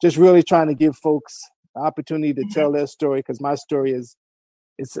just really trying to give folks the opportunity to tell their story, because my story is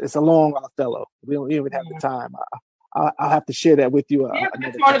it's a long Othello. We don't even have the time. I'll have to share that with you.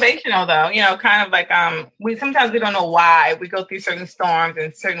 It's motivational though. You know, kind of like we sometimes don't know why we go through certain storms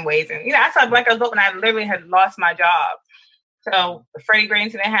in certain ways. And you know, I saw Black Girls Vote when I literally had lost my job. So the Freddie Gray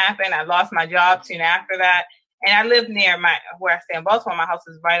incident happened. I lost my job soon after that, and I live near where I stay in Baltimore. My house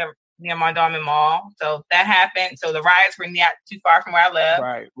is right near Mondawmin Mall. So that happened. So the riots were not too far from where I live.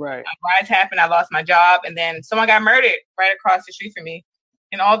 Right. Riots happened. I lost my job, and then someone got murdered right across the street from me.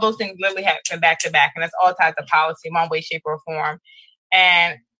 And all those things literally happened back to back. And that's all tied to policy, one way, shape, or form.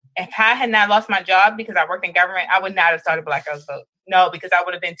 And if I had not lost my job because I worked in government, I would not have started Black Girls Vote. No, because I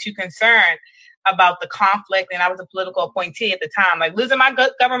would have been too concerned about the conflict. And I was a political appointee at the time, like losing my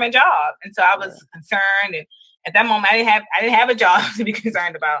government job. And so I was concerned. And at that moment, I didn't have a job to be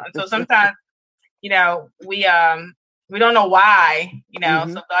concerned about. And so sometimes, you know, we don't know why, you know,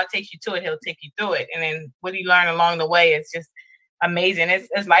 so if God takes you to it, he'll take you through it. And then what you learn along the way is just amazing.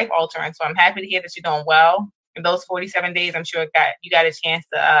 It's life altering. So I'm happy to hear that you're doing well. In those 47 days, I'm sure you got a chance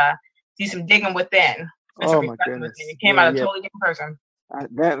to do some digging within. Oh my goodness! You came out a totally different person.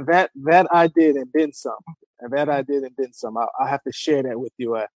 That I did and then some. I'll have to share that with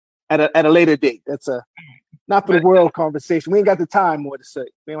you at a later date. That's not for the world conversation. We ain't got the time more to say.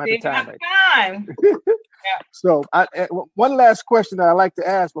 We don't have the time. So one last question that I like to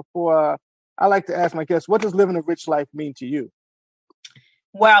ask before I like to ask my guests: what does living a rich life mean to you?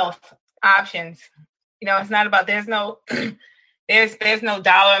 Wealth, options. You know, it's not about there's no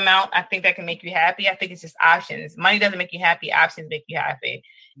dollar amount I think that can make you happy. I think it's just options. Money doesn't make you happy, options make you happy.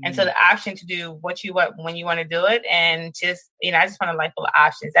 And so the option to do what you want when you want to do it, and just, you know, I just want a life full of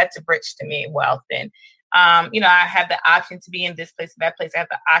options. That's rich to me, wealth. And you know, I have the option to be in this place or that place. I have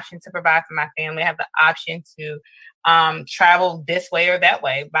the option to provide for my family. I have the option to travel this way or that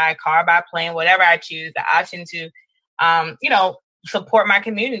way, by car, by plane, whatever I choose. The option to you know, support my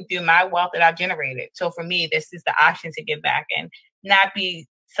community through my wealth that I've generated. So for me, this is the option to give back and not be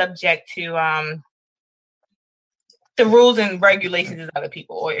subject to the rules and regulations of other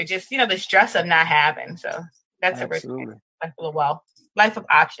people, or just, you know, the stress of not having. So that's Absolutely. A rich life of wealth, life of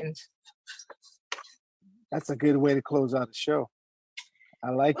options. That's a good way to close out the show.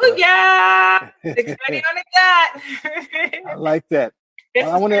 I like that. Yeah. Exciting on the dot. I like that.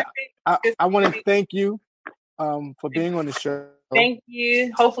 Well, I want to thank you for being on the show. Thank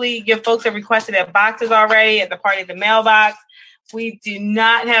you. Hopefully your folks have requested their boxes already at the party at the mailbox. We will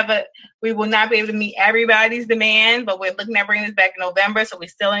not be able to meet everybody's demand, but we're looking at bringing this back in November. So we're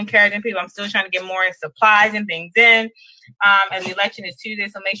still encouraging people. I'm still trying to get more supplies and things in. And the election is Tuesday.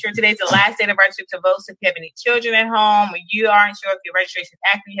 So make sure today's the last day to register to vote. So if you have any children at home, or you aren't sure if your registration is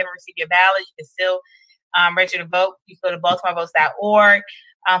active, you haven't received your ballot, you can still register to vote. You can go to BaltimoreVotes.org.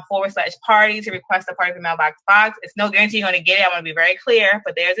 /party to request a party at the mailbox box. It's no guarantee you're going to get it. I want to be very clear,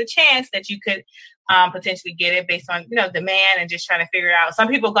 but there's a chance that you could potentially get it based on, you know, demand and just trying to figure it out. Some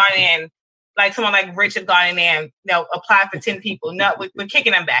people have gone in, like someone like Rich has gone in there and, you know, applied for 10 people. No, we're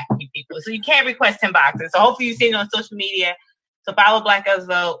kicking them back, you people. So you can't request 10 boxes. So hopefully you've seen it on social media. So follow Black Girls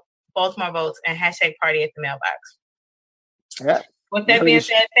Vote, Baltimore Votes, and #party at the mailbox. Yeah. With that being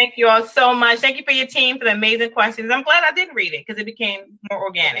said, thank you all so much. Thank you for your team for the amazing questions. I'm glad I didn't read it because it became more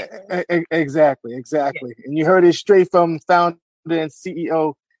organic. Exactly. Yeah. And you heard it straight from founder and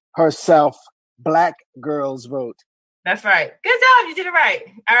CEO herself, Black Girls Vote. That's right. Good job. You did it right.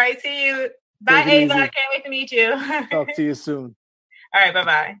 All right. See you. Bye, Ava. I can't wait to meet you. Talk to you soon. All right.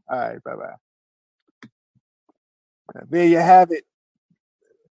 Bye-bye. All right. Bye-bye. There you have it.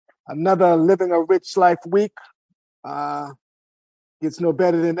 Another Living a Rich Life week. Gets no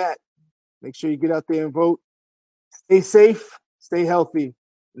better than that. Make sure you get out there and vote. Stay safe, stay healthy.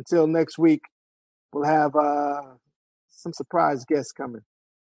 Until next week, we'll have some surprise guests coming.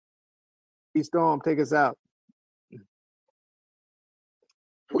 Storm, take us out.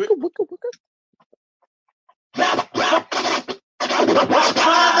 Wicka, wicka, wicka.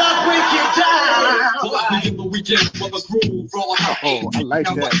 Oh, I like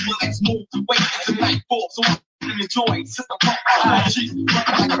that. Enjoy system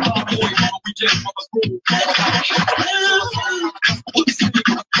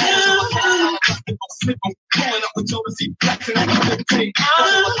pulling up with Jodeci, flexing up for 15.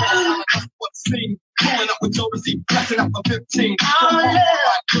 What's seen? Pulling up with Jodeci, flexing up for 15.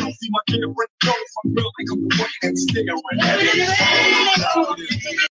 I don't see my kid with goals. I'm really going and staring.